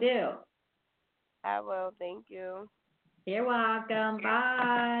how you do. I will. Thank you. You're welcome.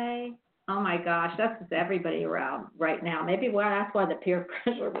 Bye. Oh, my gosh. That's just everybody around right now. Maybe that's why the peer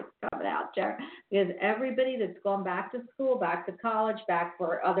pressure was coming out, Jared. Because everybody that's gone back to school, back to college, back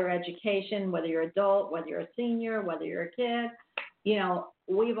for other education, whether you're adult, whether you're a senior, whether you're a kid,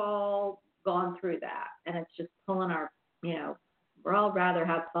 we've all gone through that. And it's just pulling our, we're all rather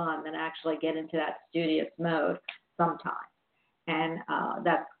have fun than actually get into that studious mode sometimes. And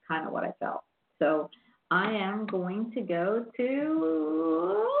that's kind of what I felt. So I am going to go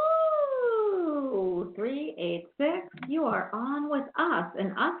to 386. You are on with us,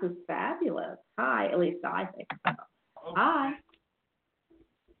 and us is fabulous. Hi, at least I think so. Hi.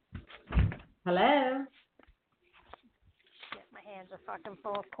 Hello. Get my hands are fucking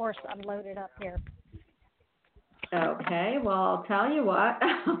full. Of course, I'm loaded up here. Okay, well, I'll tell you what.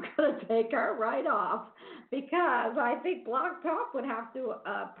 I'm going to take her right off, because I think Blog Talk would have to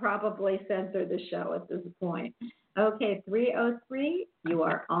probably censor the show at this point. Okay, 303, you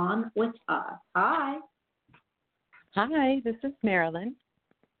are on with us. Hi. Hi, this is Marilyn.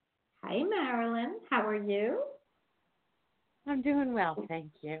 Hi, Marilyn. How are you? I'm doing well,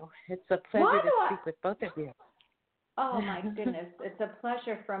 thank you. It's a pleasure to speak with both of you. Oh, my goodness. It's a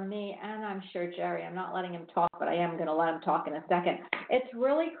pleasure from me, and I'm sure Jerry. I'm not letting him talk, but I am going to let him talk in a second. It's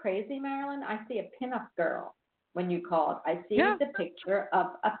really crazy, Marilyn. I see a pinup girl when you called. I see the picture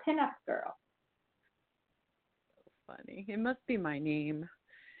of a pinup girl. Funny. It must be my name.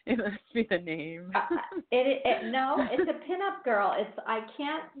 It must be the name. No, it's a pinup girl. It's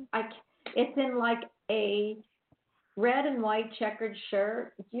in like a red and white checkered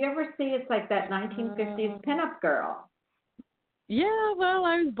shirt. Do you ever see it's like that 1950s pinup girl? Yeah, well,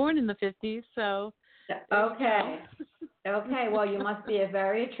 I was born in the 50s, so. Okay. Okay, well, you must be a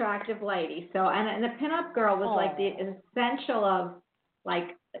very attractive lady. So, and the pinup girl was like the essential of,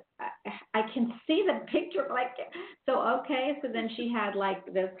 like, I can see the picture, like, so then she had like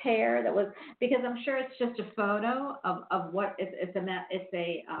this hair that was, because I'm sure it's just a photo of what it's a message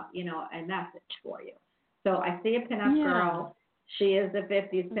for you. So I see a pinup girl. She is the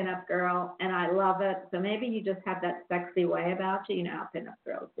 50s pinup girl, and I love it. So maybe you just have that sexy way about you. You know how pinup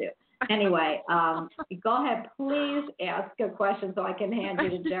girls do. Anyway, go ahead, please ask a question so I can hand you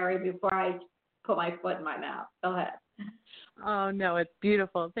to Jerry before I put my foot in my mouth. Go ahead. Oh no, it's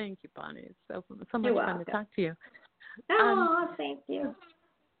beautiful. Thank you, Bonnie. It's so much fun welcome. to talk to you. Oh, thank you.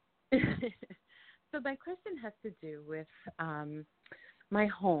 So my question has to do with my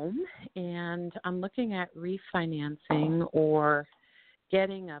home, and I'm looking at refinancing or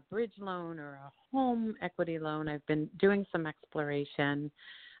getting a bridge loan or a home equity loan. I've been doing some exploration,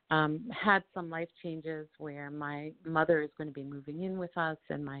 had some life changes where my mother is going to be moving in with us,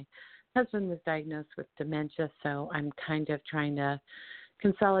 and my husband was diagnosed with dementia, so I'm kind of trying to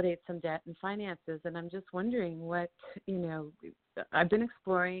consolidate some debt and finances, and I'm just wondering what, I've been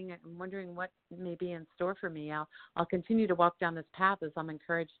exploring. I'm wondering what may be in store for me. I'll continue to walk down this path as I'm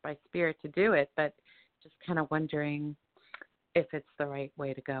encouraged by Spirit to do it, but just kind of wondering if it's the right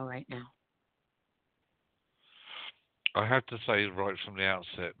way to go right now. I have to say right from the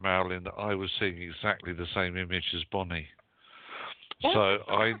outset, Marilyn, that I was seeing exactly the same image as Bonnie. So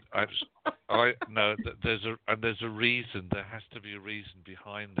I know that there's a reason. There has to be a reason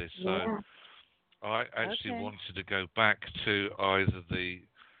behind this. So I actually wanted to go back to either the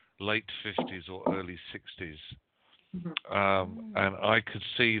late 50s or early 60s, and I could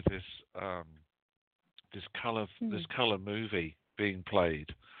see this color movie being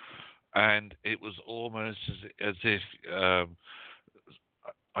played, and it was almost as if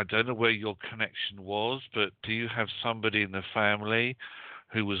I don't know where your connection was, but do you have somebody in the family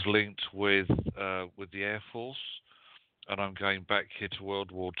who was linked with the Air Force? And I'm going back here to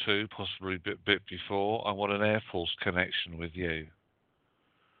World War II, possibly a bit before. I want an Air Force connection with you.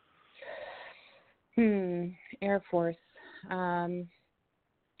 Air Force. My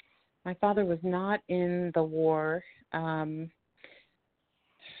father was not in the war.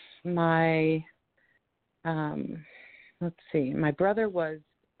 Let's see. My brother was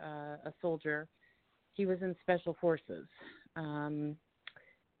a soldier. He was in Special Forces, and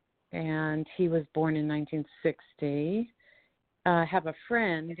he was born in 1960. I have a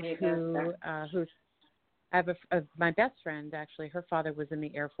friend my best friend, actually, her father was in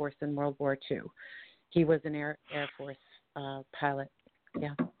the Air Force in World War II. He was an Air Force pilot.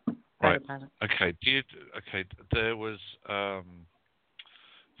 Yeah. Right. Pilot. Okay. There was, and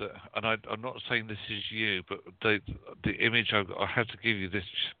I'm not saying this is you, but the image I had to give you this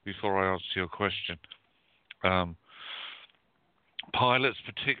before I answer your question. Pilots,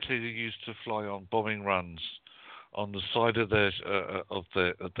 particularly, used to fly on bombing runs on the side of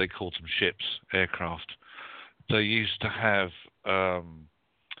they called them ships, aircraft. They used to have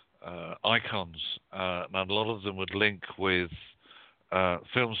icons, and a lot of them would link with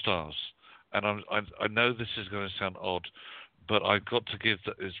film stars. And I know this is going to sound odd, but I've got to give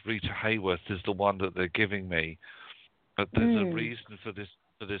that is Rita Hayworth is the one that they're giving me. But there's a reason for this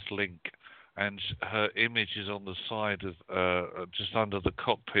link, and her image is on the side of just under the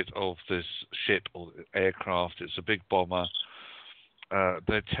cockpit of this ship or aircraft. It's a big bomber.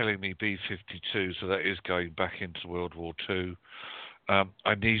 They're telling me B-52, so that is going back into World War II.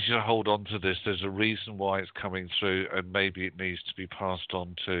 I need you to hold on to this. There's a reason why it's coming through, and maybe it needs to be passed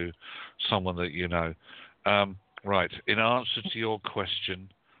on to someone that you know. Right. In answer to your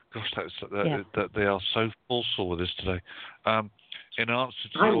question, gosh, that they are so forceful with this today. In answer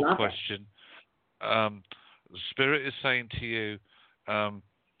to your question, Spirit is saying to you,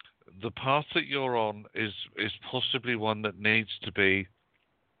 the path that you're on is possibly one that needs to be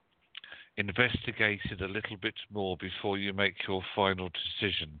investigated a little bit more before you make your final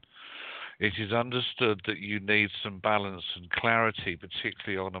decision. It is understood that you need some balance and clarity,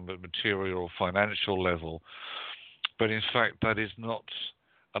 particularly on a material or financial level. But in fact, that is not,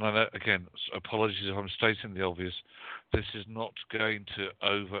 and I know, again, apologies if I'm stating the obvious, this is not going to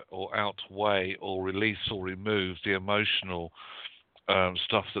over or outweigh or release or remove the emotional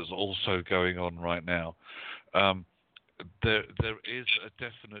stuff that's also going on right now. There is a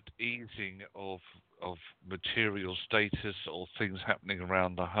definite easing of material status or things happening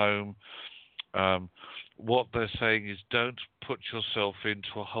around the home. What they're saying is don't put yourself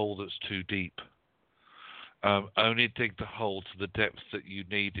into a hole that's too deep. Only dig the hole to the depth that you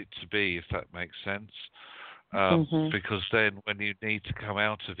need it to be, if that makes sense. Because then when you need to come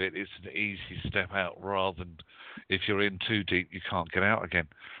out of it, it's an easy step out, rather than if you're in too deep, you can't get out again.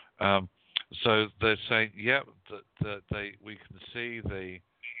 So they're saying, that we can see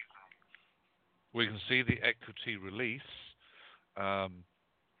the equity release.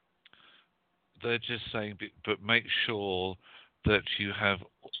 They're just saying, but make sure that you have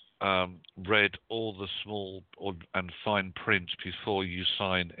read all the small and fine print before you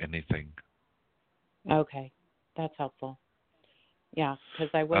sign anything. Okay, that's helpful. Yeah,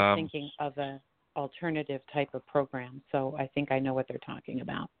 because I was thinking of an alternative type of program, so I think I know what they're talking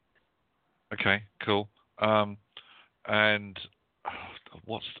about. Okay, cool. And I'm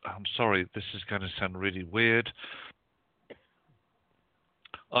sorry, this is going to sound really weird.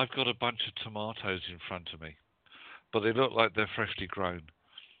 I've got a bunch of tomatoes in front of me, but they look like they're freshly grown.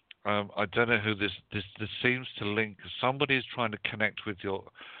 I don't know who this seems to link. Somebody is trying to connect with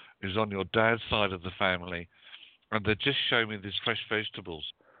who's on your dad's side of the family, and they're just showing me these fresh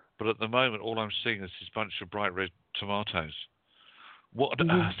vegetables. But at the moment, all I'm seeing is this bunch of bright red tomatoes. What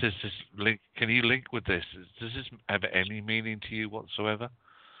on earth is this link? Can you link with this? Does this have any meaning to you whatsoever?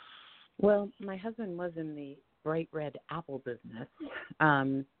 Well, my husband was in the bright red apple business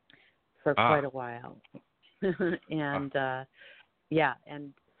for quite a while. And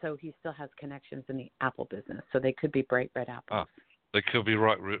and so he still has connections in the apple business. So they could be bright red apples. They could be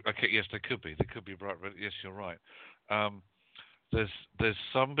right. Okay, yes, they could be. They could be bright red. Yes, you're right. There's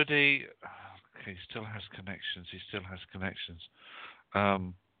somebody. Okay, he still has connections.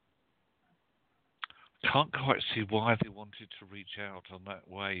 Can't quite see why they wanted to reach out on that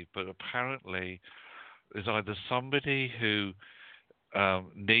way, but apparently there's either somebody who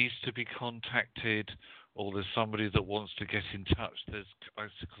needs to be contacted, or there's somebody that wants to get in touch. Because I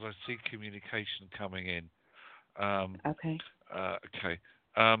see communication coming in. Okay. Okay.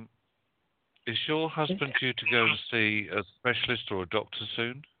 Is your husband due to go and see a specialist or a doctor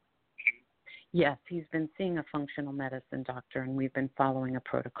soon? Yes, he's been seeing a functional medicine doctor, and we've been following a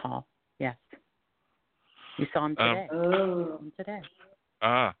protocol. Yes. You saw him today.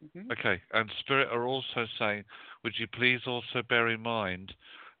 Okay. And Spirit are also saying, would you please also bear in mind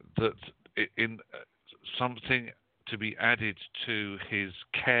that in something to be added to his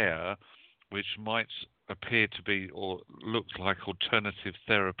care, which might appear to be or looks like alternative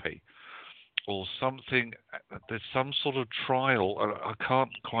therapy, or something. There's some sort of trial. I can't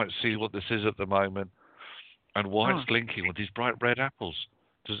quite see what this is at the moment, and why it's linking with these bright red apples.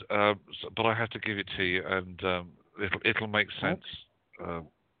 But I have to give it to you, and it'll make sense soon.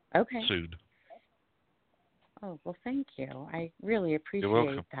 Oh, well, thank you. I really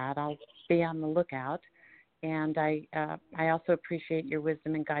appreciate that. I'll be on the lookout. And I also appreciate your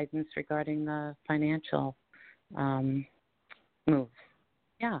wisdom and guidance regarding the financial moves.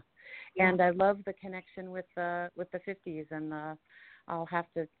 Yeah. And I love the connection with the 50s, and I'll have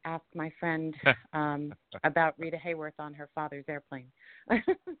to ask my friend about Rita Hayworth on her father's airplane. Thank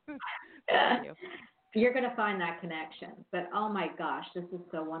you. You're going to find that connection. But, oh, my gosh, this is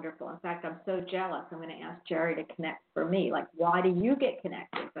so wonderful. In fact, I'm so jealous. I'm going to ask Jerry to connect for me. Like, why do you get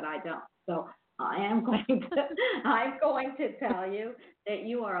connected, but I don't? So I'm going to tell you that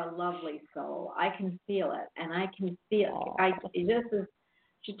you are a lovely soul. I can feel it, and I can feel it.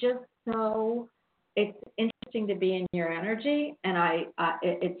 It's interesting to be in your energy, and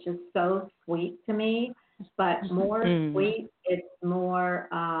it's just so sweet to me. But more sweet, it's more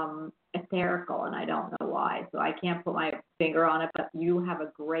etherical, and I don't know why. So I can't put my finger on it, but you have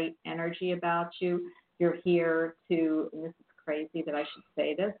a great energy about you. You're here to, and this is crazy that I should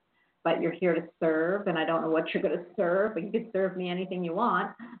say this, but you're here to serve, and I don't know what you're going to serve, but you can serve me anything you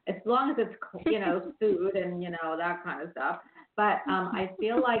want, as long as it's, food and, that kind of stuff. But I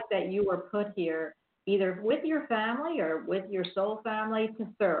feel like that you were put here either with your family or with your soul family to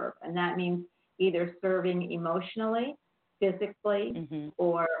serve, and that means either serving emotionally, physically,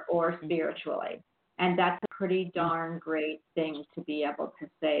 or spiritually. And that's a pretty darn great thing to be able to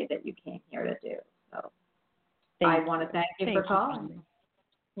say that you came here to do. So I want to thank you for calling.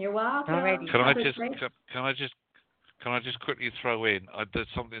 You're welcome. Can I just quickly throw in? There's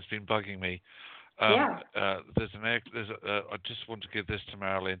something that's been bugging me. I just want to give this to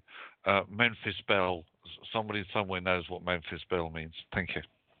Marilyn. Memphis Belle. Somebody somewhere knows what Memphis Belle means. Thank you.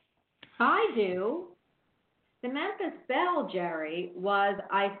 I do. The Memphis Belle, Jerry,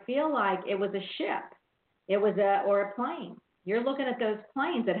 I feel like it was a ship. It was or a plane. You're looking at those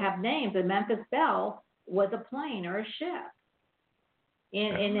planes that have names. The Memphis Belle was a plane or a ship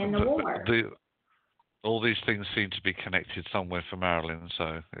in the war. All these things seem to be connected somewhere for Marilyn,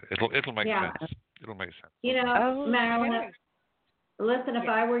 so it'll make sense. It'll make sense. Marilyn, listen, if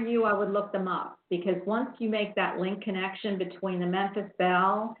I were you, I would look them up, because once you make that link connection between the Memphis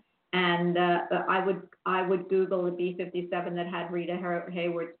Belle and I would Google the B-57 that had Rita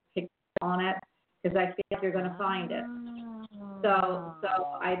Hayworth's picture on it, because I feel like you're going to find it. So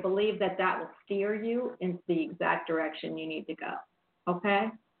I believe that will steer you into the exact direction you need to go.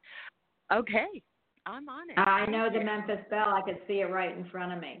 Okay? Okay. I'm on it. I know the Memphis Belle. I could see it right in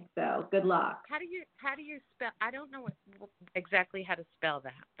front of me. So good luck. How do you spell? I don't know exactly how to spell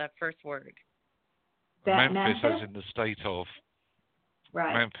that first word. Memphis as in the state of.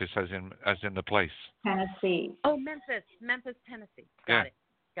 Right. Memphis as in the place. Tennessee. Oh, Memphis, Tennessee. Got it.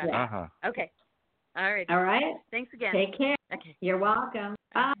 Got it. Uh-huh. Okay. All right. All right. Thanks again. Take care. Okay. You're welcome.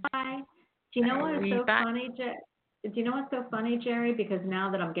 Bye. Do you know All what right, is so bye. funny, Do you know what's so funny, Jerry? Because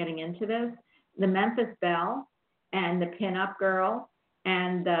now that I'm getting into this, the Memphis Belle and the Pinup Girl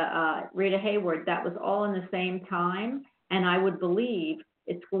and the Rita Hayworth, that was all in the same time. And I would believe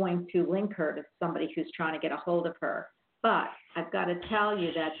it's going to link her to somebody who's trying to get a hold of her. But I've got to tell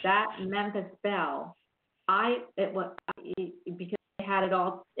you that Memphis Belle, because they had it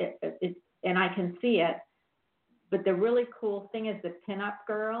all, and I can see it. But the really cool thing is the Pinup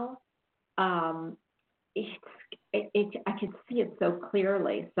Girl. I can see it so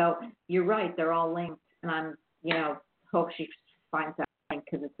clearly. So you're right; they're all linked, and I'm, hope she finds that link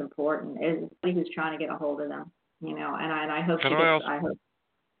because it's important. It's somebody who's trying to get a hold of them, and I hope I hope.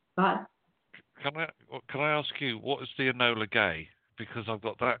 But can I ask you what is the Enola Gay? Because I've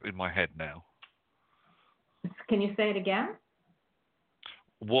got that in my head now. Can you say it again?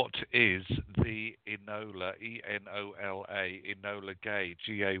 What is the Enola, Enola, Enola Gay,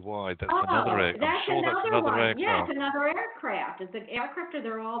 Gay? That's another aircraft. That's another one. Aircraft. Yeah, it's another aircraft. It's an aircraft, or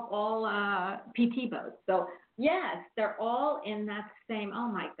they're all PT boats. So yes, they're all in that same. Oh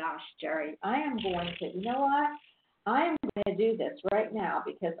my gosh, Jerry, I am going to. You know what? I am going to do this right now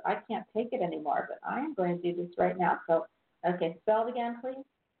because I can't take it anymore. But I am going to do this right now. So okay, spell it again, please.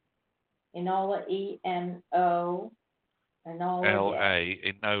 Enola, Eno. L-A,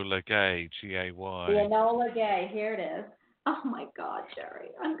 Enola Gay, Gay. The Enola Gay, here it is. Oh my God,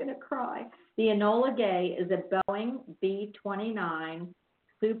 Jerry, I'm going to cry. The Enola Gay is a Boeing B-29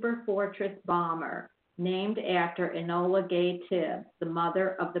 Super Fortress bomber named after Enola Gay Tibbs, the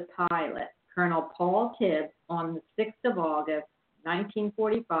mother of the pilot, Colonel Paul Tibbs, on the 6th of August,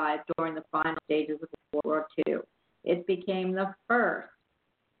 1945, during the final stages of World War II. It became the first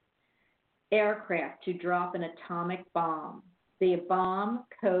aircraft to drop an atomic bomb. The bomb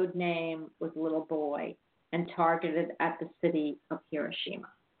code name was Little Boy and targeted at the city of Hiroshima.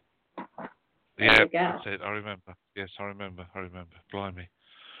 Yeah, that's it. I remember. Yes, I remember. Blimey.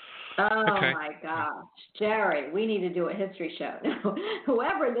 Oh, okay. My gosh. Jerry, we need to do a history show.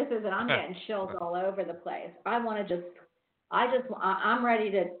 Whoever this is, and I'm getting chills all over the place. I'm ready to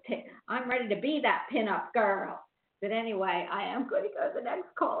be that pinup girl. But anyway, I am going to go to the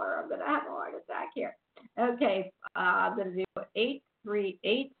next caller. I'm going to have a heart attack here. Okay, I'm going to do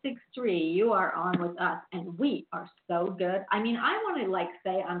 83863. You are on with us, and we are so good. I mean, I want to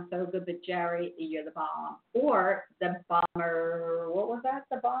say I'm so good, but Jerry, you're the bomb. Or the bomber. What was that?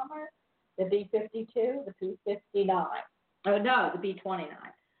 The bomber? The B-52? The P-59? Oh no, the B-29.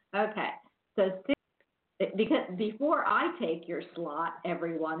 Okay, so because before I take your slot,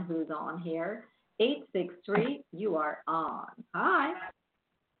 everyone who's on here. 863, you are on. Hi.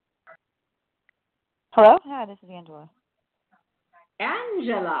 Hello? Hi, this is Angela.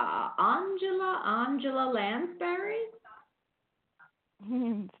 Angela Lansbury?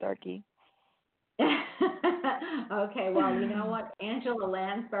 Starkey. Okay, well, you know what? Angela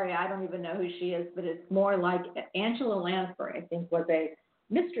Lansbury, I don't even know who she is, but it's more like Angela Lansbury, I think, was a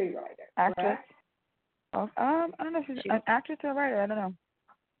mystery writer. Actress? Oh, I don't know if she's an actress or a writer. I don't know.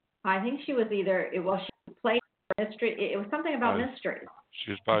 I think she was she played mystery. It was something about mysteries. She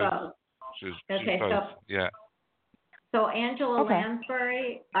was both. She was both. Yeah. So Angela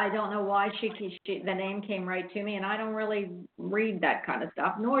Lansbury, I don't know why the name came right to me, and I don't really read that kind of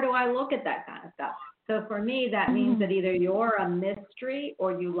stuff, nor do I look at that kind of stuff. So for me, that means that either you're a mystery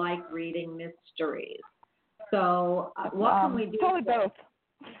or you like reading mysteries. So what can we do? Probably both.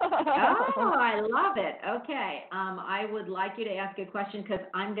 Oh, I love it. Okay. I would like you to ask a question because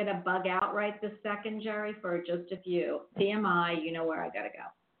I'm going to bug out right this second, Jerry, for just a few. TMI, you know where I got to go.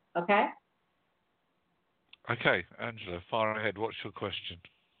 Okay? Okay, Angela, fire ahead. What's your question?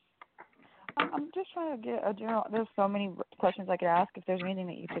 I'm just trying to get a general. There's so many questions I could ask. If there's anything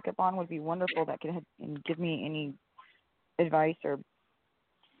that you pick up on, would be wonderful. That could give me any advice or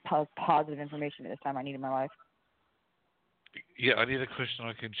positive information at this time I need in my life. Yeah, I need a question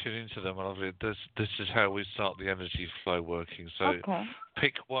I can tune into them. This is how we start the energy flow working. So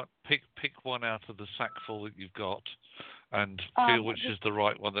pick one out of the sackful that you've got, and feel which is the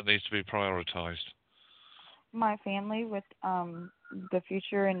right one that needs to be prioritized. My family, with the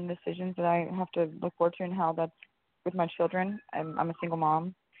future and decisions that I have to look forward to, and how that's with my children. I'm a single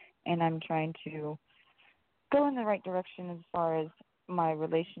mom, and I'm trying to go in the right direction as far as my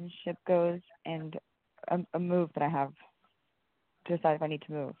relationship goes, and a move that I have to decide if I need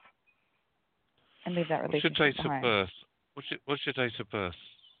to move and leave that relationship behind. What's your date of birth? What's your date of birth?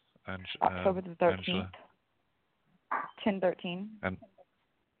 October the 13th, 10/13. And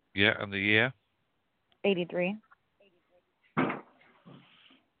the year? 83.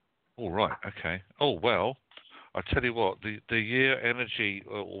 All right. Okay. Oh well. I tell you what, the year energy,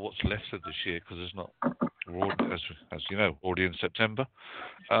 or what's left of this year, because it's not, we're already, as you know, already in September,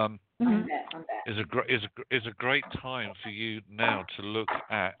 I'm Mhm. is a great time for you now to look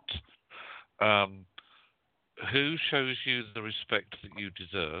at um, who shows you the respect that you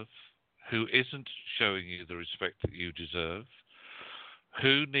deserve, who isn't showing you the respect that you deserve,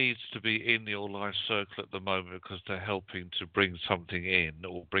 who needs to be in your life circle at the moment because they're helping to bring something in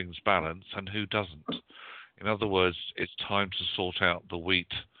or brings balance, and who doesn't. In other words, it's time to sort out the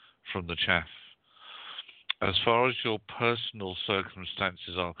wheat from the chaff. As far as your personal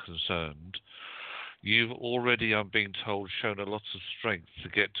circumstances are concerned, you've already, I'm being told, shown a lot of strength to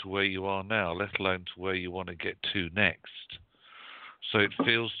get to where you are now, let alone to where you want to get to next. So it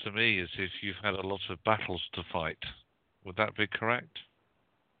feels to me as if you've had a lot of battles to fight. Would that be correct?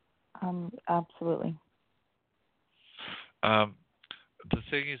 Absolutely. The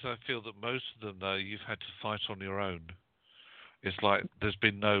thing is, I feel that most of them, though, you've had to fight on your own. It's like there's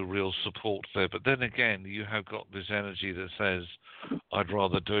been no real support there. But then again, you have got this energy that says, I'd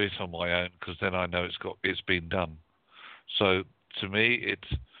rather do it on my own because then I know it's been done. So to me,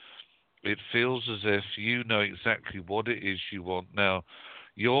 it feels as if you know exactly what it is you want. Now,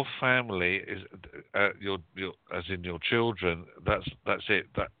 your family is your as in your children. That's it.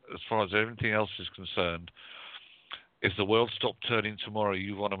 That as far as everything else is concerned, if the world stopped turning tomorrow,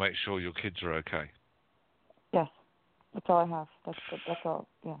 you want to make sure your kids are okay. Yes, that's all I have. That's all.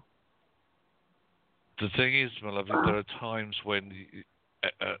 Yeah. The thing is, my lovely, there are times when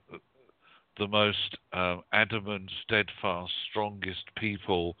the most adamant, steadfast, strongest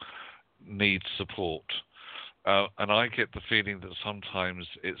people need support. And I get the feeling that sometimes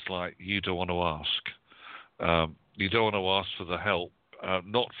it's like you don't want to ask. You don't want to ask for the help,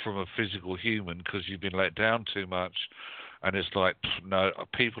 not from a physical human because you've been let down too much. And it's like, no,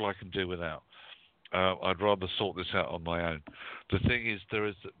 people I can do without. I'd rather sort this out on my own. The thing is, there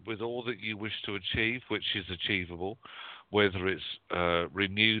is, with all that you wish to achieve, which is achievable, whether it's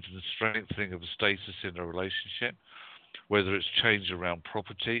renewed and strengthening of a status in a relationship, whether it's change around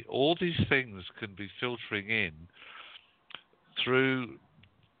property, all these things can be filtering in through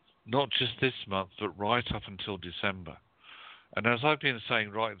not just this month, but right up until December. And as I've been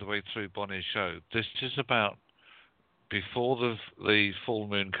saying right the way through Bonnie's show, this is about before the full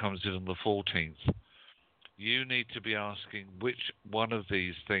moon comes in on the 14th, you need to be asking which one of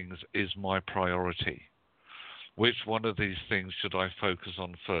these things is my priority. Which one of these things should I focus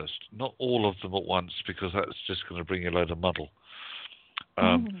on first? Not all of them at once, because that's just going to bring a load of muddle.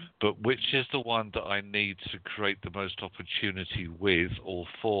 But which is the one that I need to create the most opportunity with or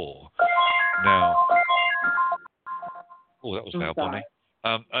for? Now, oh, that was now Bonnie.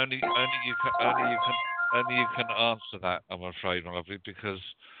 Only you can answer that, I'm afraid, my lovely, because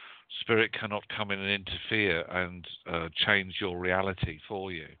Spirit cannot come in and interfere and change your reality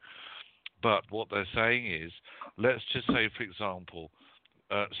for you. But what they're saying is, let's just say, for example,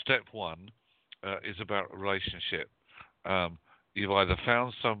 step one is about a relationship. You've either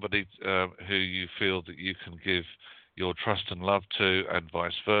found somebody who you feel that you can give your trust and love to, and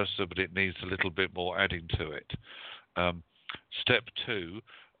vice versa, but it needs a little bit more adding to it. Step two,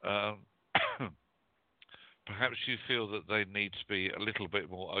 perhaps you feel that they need to be a little bit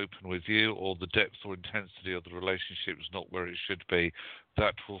more open with you, or the depth or intensity of the relationship is not where it should be.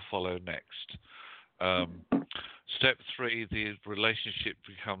 That will follow next. Step three, the relationship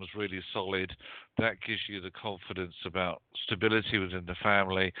becomes really solid. That gives you the confidence about stability within the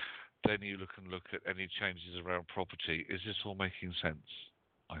family. Then you can look at any changes around property. Is this all making sense?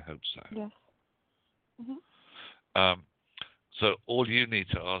 I hope so. Yes. So all you need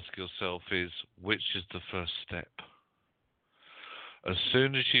to ask yourself is, which is the first step? As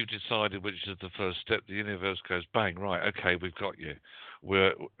soon as you've decided which is the first step, the universe goes, bang, right, okay, we've got you.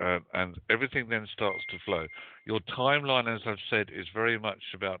 And everything then starts to flow. Your timeline, as I've said, is very much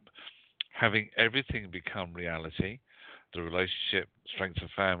about having everything become reality. The relationship, strength of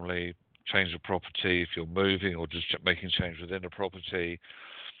family, change of property, if you're moving or just making change within a property.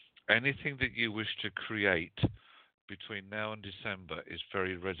 Anything that you wish to create between now and December is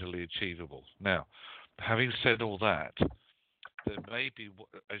very readily achievable. Now, having said all that, there may be,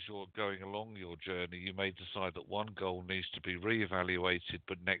 as you're going along your journey, you may decide that one goal needs to be reevaluated,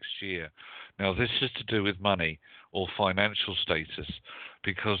 but next year. Now, this is to do with money or financial status,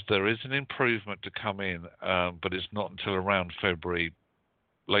 because there is an improvement to come in, but it's not until around February,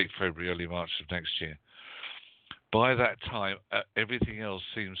 late February, early March of next year. By that time, everything else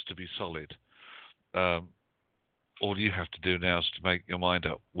seems to be solid. All you have to do now is to make your mind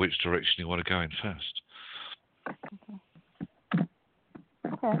up which direction you want to go in first.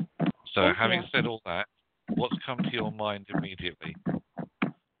 Okay. So Thank having you. said all that, what's come to your mind immediately?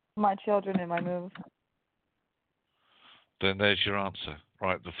 My children and my move. Then there's your answer.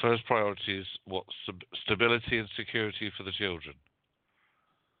 Right, the first priority is what? Stability and security for the children.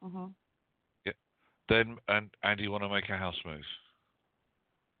 Mhm. Yeah. Then, and you want to make a house move.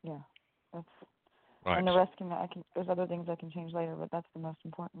 Yeah. That's Right. and the rest there's other things I can change later, but that's the most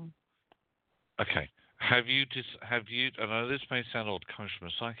important. Okay. Have you, I know this may sound odd coming from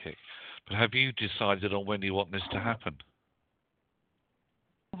a psychic, but have you decided on when you want this to happen?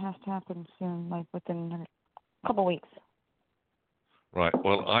 It has to happen soon, like within a couple weeks. Right.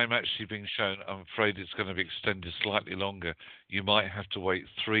 Well, I'm actually being shown, I'm afraid it's going to be extended slightly longer. You might have to wait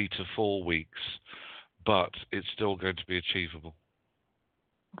 3 to 4 weeks, but it's still going to be achievable.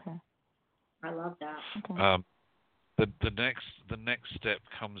 Okay. I love that. Okay. The next step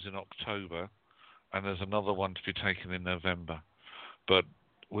comes in October, and there's another one to be taken in November. But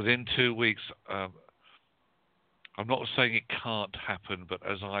within 2 weeks, I'm not saying it can't happen, but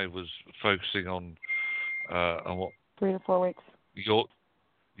as I was focusing on what 3 to 4 weeks.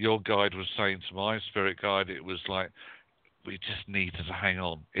 Your guide was saying to my spirit guide, it was like, we just need to hang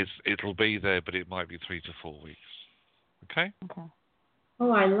on. It'll be there, but it might be 3 to 4 weeks. Okay? Okay.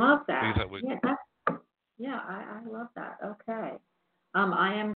 Oh, I love that. Leave that with I love that. Okay.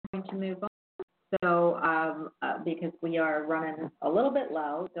 I am going to move on. So, because we are running a little bit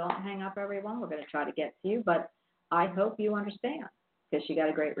low, don't hang up, everyone. We're going to try to get to you, but I hope you understand because you got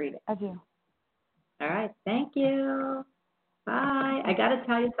a great reading. I do. All right. Thank you. Bye. I got to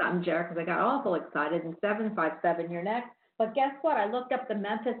tell you something, Jared, because I got awful excited. And 757, you're next. But guess what? I looked up the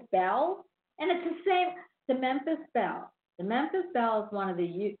Memphis Belle, and it's the same. The Memphis Belle. The Memphis Belle is one of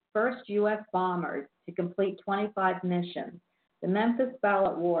the first U.S. bombers to complete 25 missions. The Memphis Belle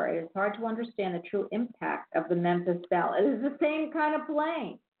at war. It is hard to understand the true impact of the Memphis Belle. It is the same kind of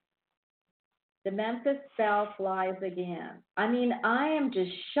plane. The Memphis Belle flies again. I mean, I am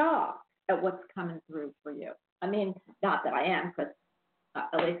just shocked at what's coming through for you. I mean, not that I am, because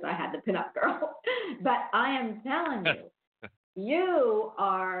at least I had the pinup girl. But I am telling you, you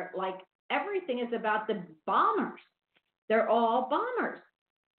are like, everything is about the bombers. They're all bombers.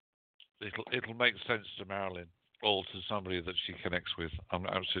 It'll make sense to Marilyn or to somebody that she connects with. I'm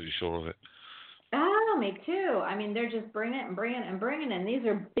absolutely sure of it. Oh, me too. I mean, they're just bringing it and bringing it and bringing it. And these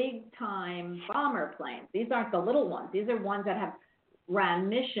are big-time bomber planes. These aren't the little ones. These are ones that have ran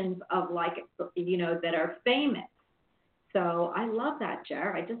missions of, like, that are famous. So I love that,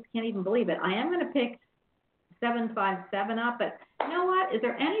 Jer. I just can't even believe it. I am going to pick 757 up, but you know what? Is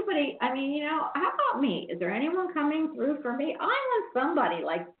there anybody, how about me? Is there anyone coming through for me? I want somebody,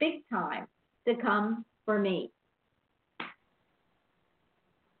 like, big time to come for me.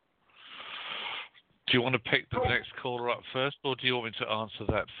 Do you want to pick the next caller up first, or do you want me to answer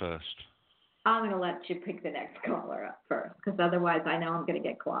that first? I'm going to let you pick the next caller up first, because otherwise I know I'm going to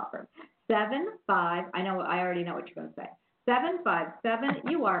get clobbered. 75, I already know what you're going to say. 757,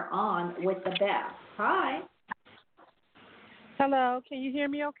 you are on with the best. Hi. Hello, can you hear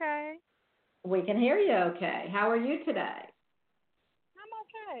me okay? We can hear you okay. How are you today? I'm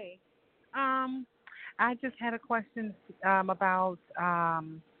okay. I just had a question about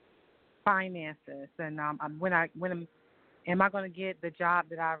finances, and when am I going to get the job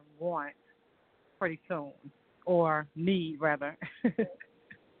that I want pretty soon, or need rather?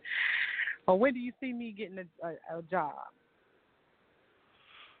 Or when do you see me getting a job?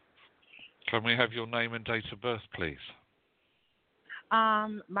 Can we have your name and date of birth, please?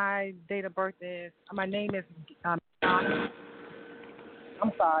 My date of birth is, my name is Deanna.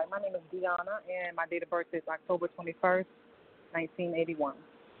 I'm sorry, my name is Deanna, and my date of birth is October 21st, 1981.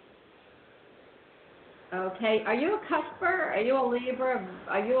 Okay. Are you a Cusper? Are you a Libra?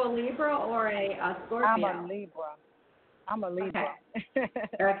 Are you a Libra or a Scorpio? I'm a Libra. Okay.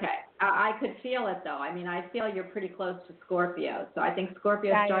 Okay. I could feel it, though. I mean, I feel you're pretty close to Scorpio. So I think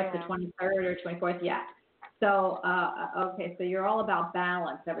Scorpio starts the 23rd or 24th. Yeah. So, okay. So you're all about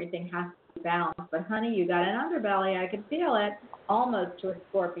balance. Everything has to be balanced. But, honey, you got an underbelly. I can feel it. Almost to a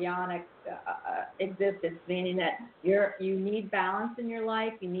scorpionic existence, meaning that you need balance in your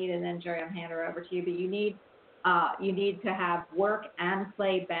life. You need, and then Jerry, I'll hand her over to you, but you need to have work and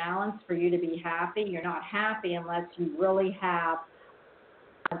play balance for you to be happy. You're not happy unless you really have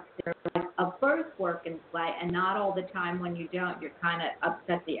a first work and play, and not all the time. When you don't, you're kind of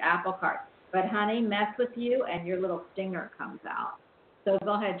upset the apple cart. But, honey, mess with you and your little stinger comes out. So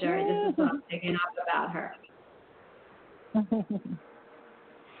go ahead, Jerry. This is what I'm picking up about her.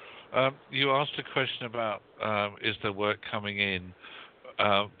 You asked a question about is there work coming in,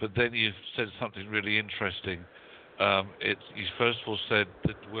 but then you said something really interesting. You first of all said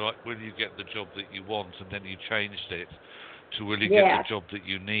that will you get the job that you want, and then you changed it to will you get the job that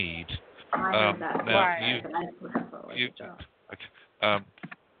you need. I heard that. Now Right.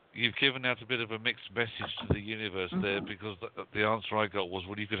 you've given out a bit of a mixed message to the universe there, because the answer I got was,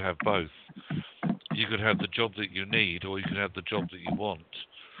 well, you could have both. You could have the job that you need, or you could have the job that you want.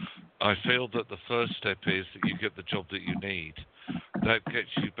 I feel that the first step is that you get the job that you need. That gets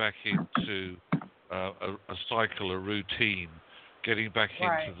you back into a cycle, a routine, getting back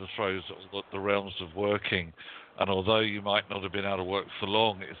into the throes of the realms of working. And although you might not have been able to work for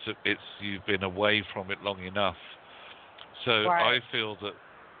long, you've been away from it long enough. So I feel that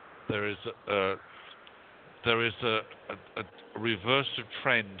there is a reverse of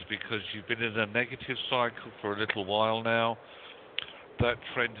trend, because you've been in a negative cycle for a little while now. That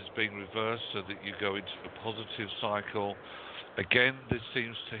trend is being reversed so that you go into a positive cycle. Again, this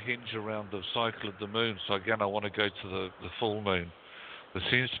seems to hinge around the cycle of the moon. So again, I want to go to the full moon. There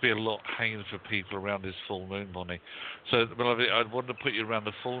seems to be a lot hanging for people around this full moon, Bonnie. So, beloved, I want to put you around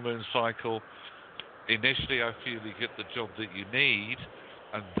the full moon cycle. Initially, I feel you get the job that you need,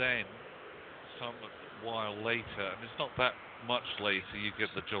 and then some while later, and it's not that much later, you get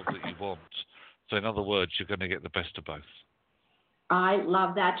the job that you want. So in other words, you're going to get the best of both. I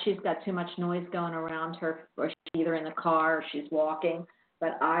love that. She's got too much noise going around her, or she's either in the car or she's walking.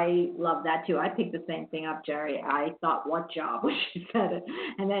 But I love that too. I picked the same thing up, Jerry. I thought, what job when she said it?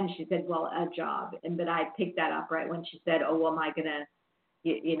 And then she said, well, a job. But I picked that up right when she said, oh, well, am I going to,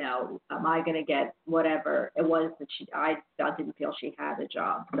 am I going to get whatever it was that I didn't feel she had a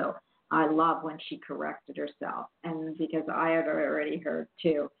job. So I love when she corrected herself. And because I had already heard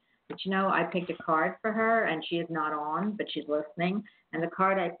too. But I picked a card for her, and she is not on, but she's listening. And the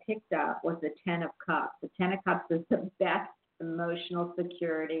card I picked up was the 10 of Cups. The 10 of Cups is the best emotional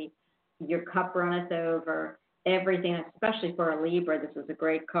security. Your cup runneth over. Everything, especially for a Libra, this is a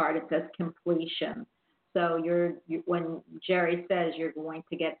great card. It says completion. So when Jerry says you're going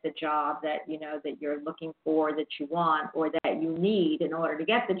to get the job that that you're looking for, that you want, or that you need in order to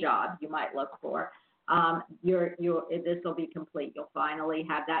get the job you might look for, this will be complete. You'll finally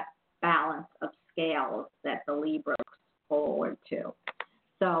have that balance of scales that the Libra looks forward to.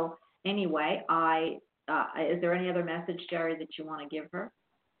 So anyway, is there any other message, Jerry, that you want to give her?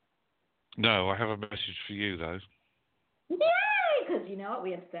 No, I have a message for you, though. Yay! Because you know what?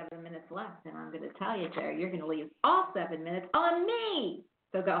 We have 7 minutes left, and I'm going to tell you, Jerry, you're going to leave all 7 minutes on me.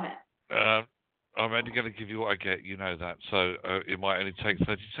 So go ahead. I'm only going to give you what I get. You know that. So it might only take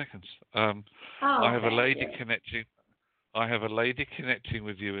 30 seconds. I have a lady connecting. I have a lady connecting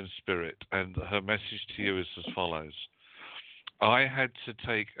with you in spirit, and her message to you is as follows. I had to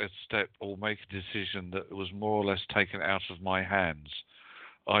take a step or make a decision that was more or less taken out of my hands.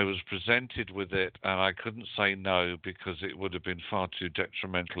 I was presented with it, and I couldn't say no because it would have been far too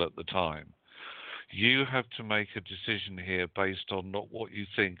detrimental at the time. You have to make a decision here based on not what you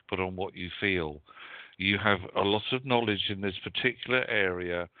think, but on what you feel. You have a lot of knowledge in this particular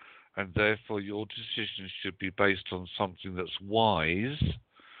area, and therefore your decision should be based on something that's wise,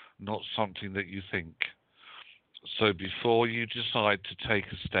 not something that you think. So before you decide to take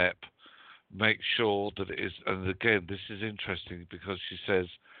a step, make sure that it is, and again, this is interesting because she says,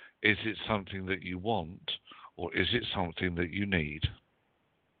 is it something that you want, or is it something that you need?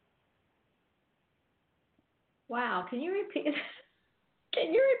 Wow, can you repeat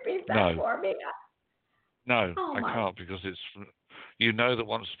that for me? No, I can't, because it's, that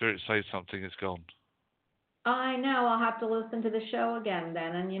once spirit says something, it's gone. I know. I'll have to listen to the show again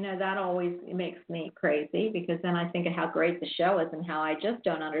then. And, that always makes me crazy, because then I think of how great the show is and how I just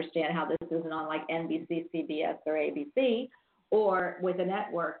don't understand how this isn't on like NBC, CBS, or ABC, or with a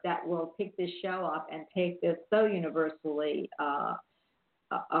network that will pick this show up and take this so universally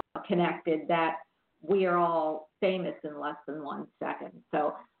connected that we are all famous in less than 1 second.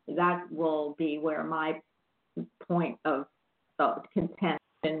 So that will be where my point of contention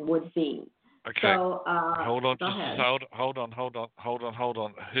would be. Okay. So, hold on. Hold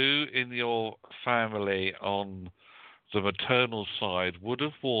on. Who in your family on the maternal side would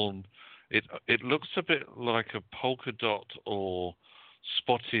have worn it? It looks a bit like a polka dot or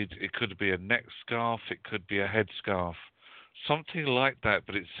spotted. It could be a neck scarf. It could be a head scarf, something like that.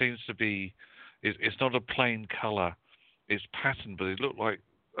 But it seems to be. It's not a plain color. It's patterned, but it looked like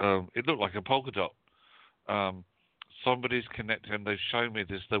a polka dot. Somebody's connected, and they've shown me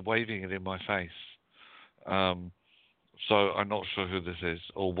this. They're waving it in my face. So I'm not sure who this is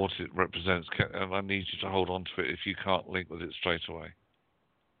or what it represents. And I need you to hold on to it if you can't link with it straight away.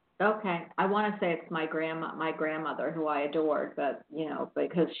 Okay, I want to say it's my grandmother who I adored, but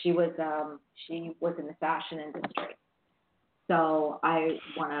because she was in the fashion industry, so I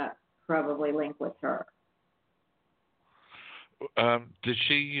want to probably link with her. Did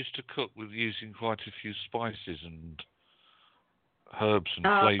she used to cook with using quite a few spices and herbs and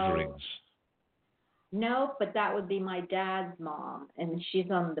flavorings? No, but that would be my dad's mom, and she's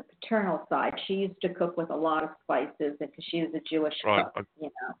on the paternal side. She used to cook with a lot of spices because she was a Jewish cook.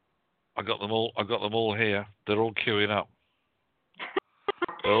 I got them all. I got them all here. They're all queuing up.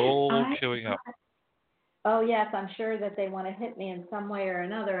 They're all queuing up. Oh yes, I'm sure that they want to hit me in some way or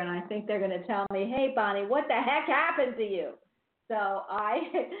another, and I think they're going to tell me, "Hey, Bonnie, what the heck happened to you?" So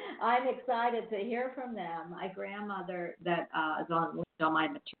I'm excited to hear from them. My grandmother that is on my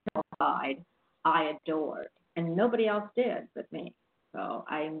maternal side, I adored, and nobody else did but me. So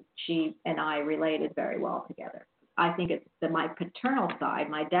she and I related very well together. I think it's my paternal side,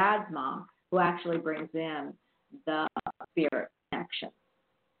 my dad's mom, who actually brings in the spirit connection.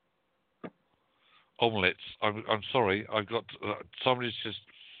 Omelets. I'm sorry. I've got somebody's just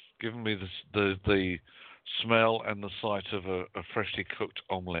given me the smell and the sight of a freshly cooked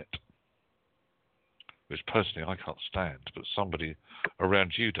omelette, which personally I can't stand, but somebody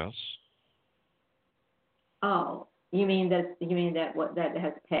around you does. Oh, you mean that that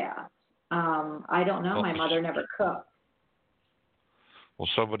has passed? I don't know. My mother never cooked. Well,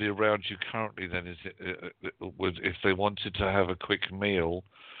 somebody around you currently then would, if they wanted to have a quick meal,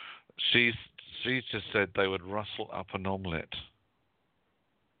 she just said they would rustle up an omelette.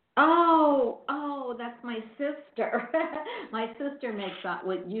 Oh, that's my sister. My sister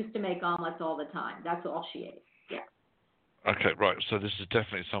used to make omelets all the time. That's all she ate. Yeah. Okay, right. So this is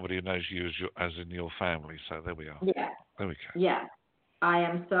definitely somebody who knows you as in your family. So there we are. Yeah. There we go. Yeah. I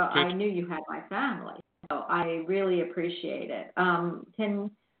am so. Good. I knew you had my family, so I really appreciate it. Can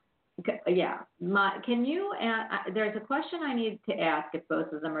you? There's a question I need to ask if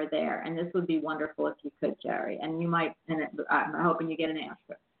both of them are there, and this would be wonderful if you could, Jerry. And you might. And I'm hoping you get an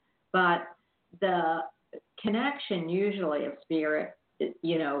answer. But the connection usually of spirit,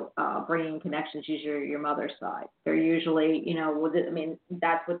 bringing connections, usually your mother's side. They're usually,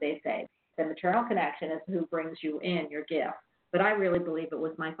 that's what they say. The maternal connection is who brings you in your gift. But I really believe it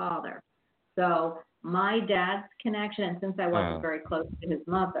was my father. So my dad's connection, and since I wasn't very close to his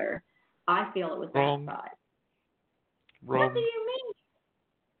mother, I feel it was that side. Wrong. What do you mean?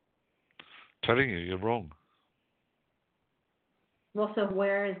 Telling you, you're wrong. Well, so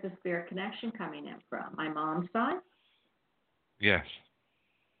where is the spirit connection coming in from? My mom's side? Yes.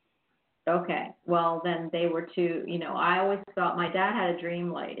 Okay. Well, then they were two. I always thought my dad had a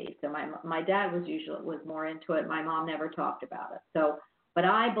dream lady, so my dad was more into it. My mom never talked about it. So, but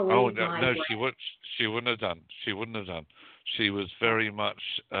I believe. Oh no, she wouldn't have done. She wouldn't have done. She was very much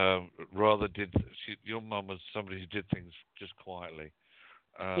your mum was somebody who did things just quietly.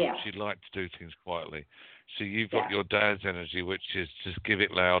 She liked to do things quietly. So you've got your dad's energy, which is just give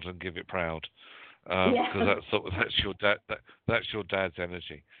it loud and give it proud, because that's your dad. That's your dad's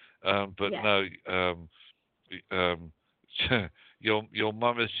energy. But no, your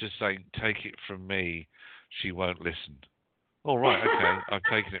mum is just saying, take it from me, she won't listen. All right, okay, I've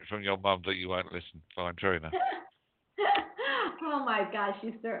taken it from your mum that you won't listen. Fine, fair enough. Oh my gosh,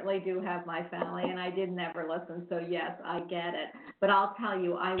 you certainly do have my family, and I did never listen, so yes, I get it. But I'll tell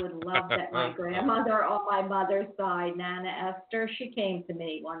you, I would love that my grandmother on my mother's side, Nana Esther, she came to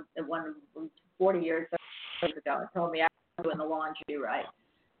me one 40 years ago and told me I was doing the laundry right.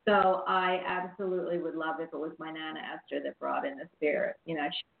 So I absolutely would love if it was my Nana Esther that brought in the spirit.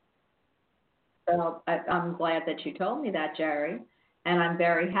 So I'm glad that you told me that, Jerry, and I'm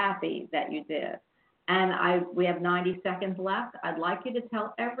very happy that you did. And we have 90 seconds left. I'd like you to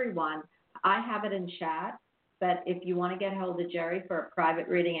tell everyone, I have it in chat, but if you want to get hold of Jerry for a private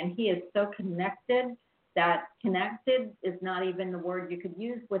reading, and he is so connected that connected is not even the word you could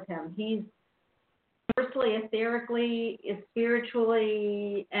use with him. He's firstly, etherically,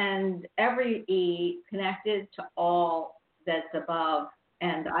 spiritually, and every E connected to all that's above.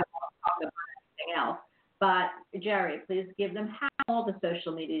 And I won't talk about anything else. But Jerry, please give them how all the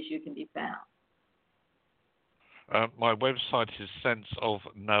social medias you can be found. My website is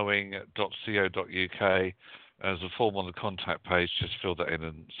senseofknowing.co.uk. There's a form on the contact page. Just fill that in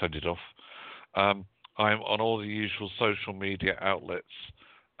and send it off. I'm on all the usual social media outlets,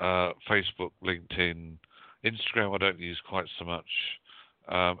 Facebook, LinkedIn, Instagram I don't use quite so much,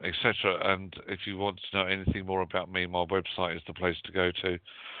 etc. And if you want to know anything more about me, my website is the place to go to.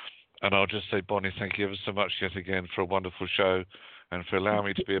 And I'll just say, Bonnie, thank you ever so much yet again for a wonderful show and for allowing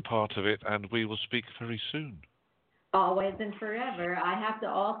me to be a part of it. And we will speak very soon. Always and forever. I have to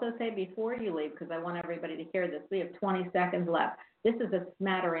also say before you leave, because I want everybody to hear this, we have 20 seconds left. This is a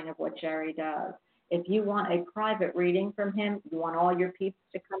smattering of what Jerry does. If you want a private reading from him, you want all your peeps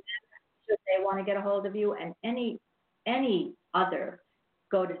to come in, should they want to get a hold of you, and any other,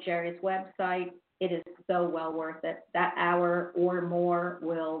 go to Jerry's website. It is so well worth it. That hour or more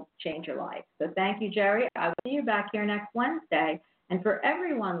will change your life. So thank you, Jerry. I will see you back here next Wednesday. And for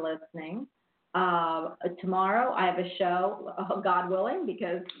everyone listening, tomorrow I have a show, God willing,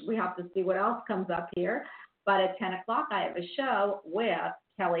 because we have to see what else comes up here. But at 10 o'clock, I have a show with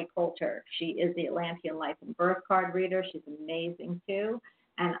Kelly Coulter. She is the Atlantean Life and Birth Card reader. She's amazing, too.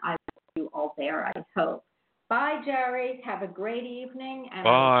 And I will see you all there, I hope. Bye, Jerry. Have a great evening. And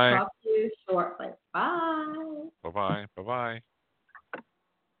Bye. I'll talk to you shortly. Bye. Bye-bye. Bye-bye.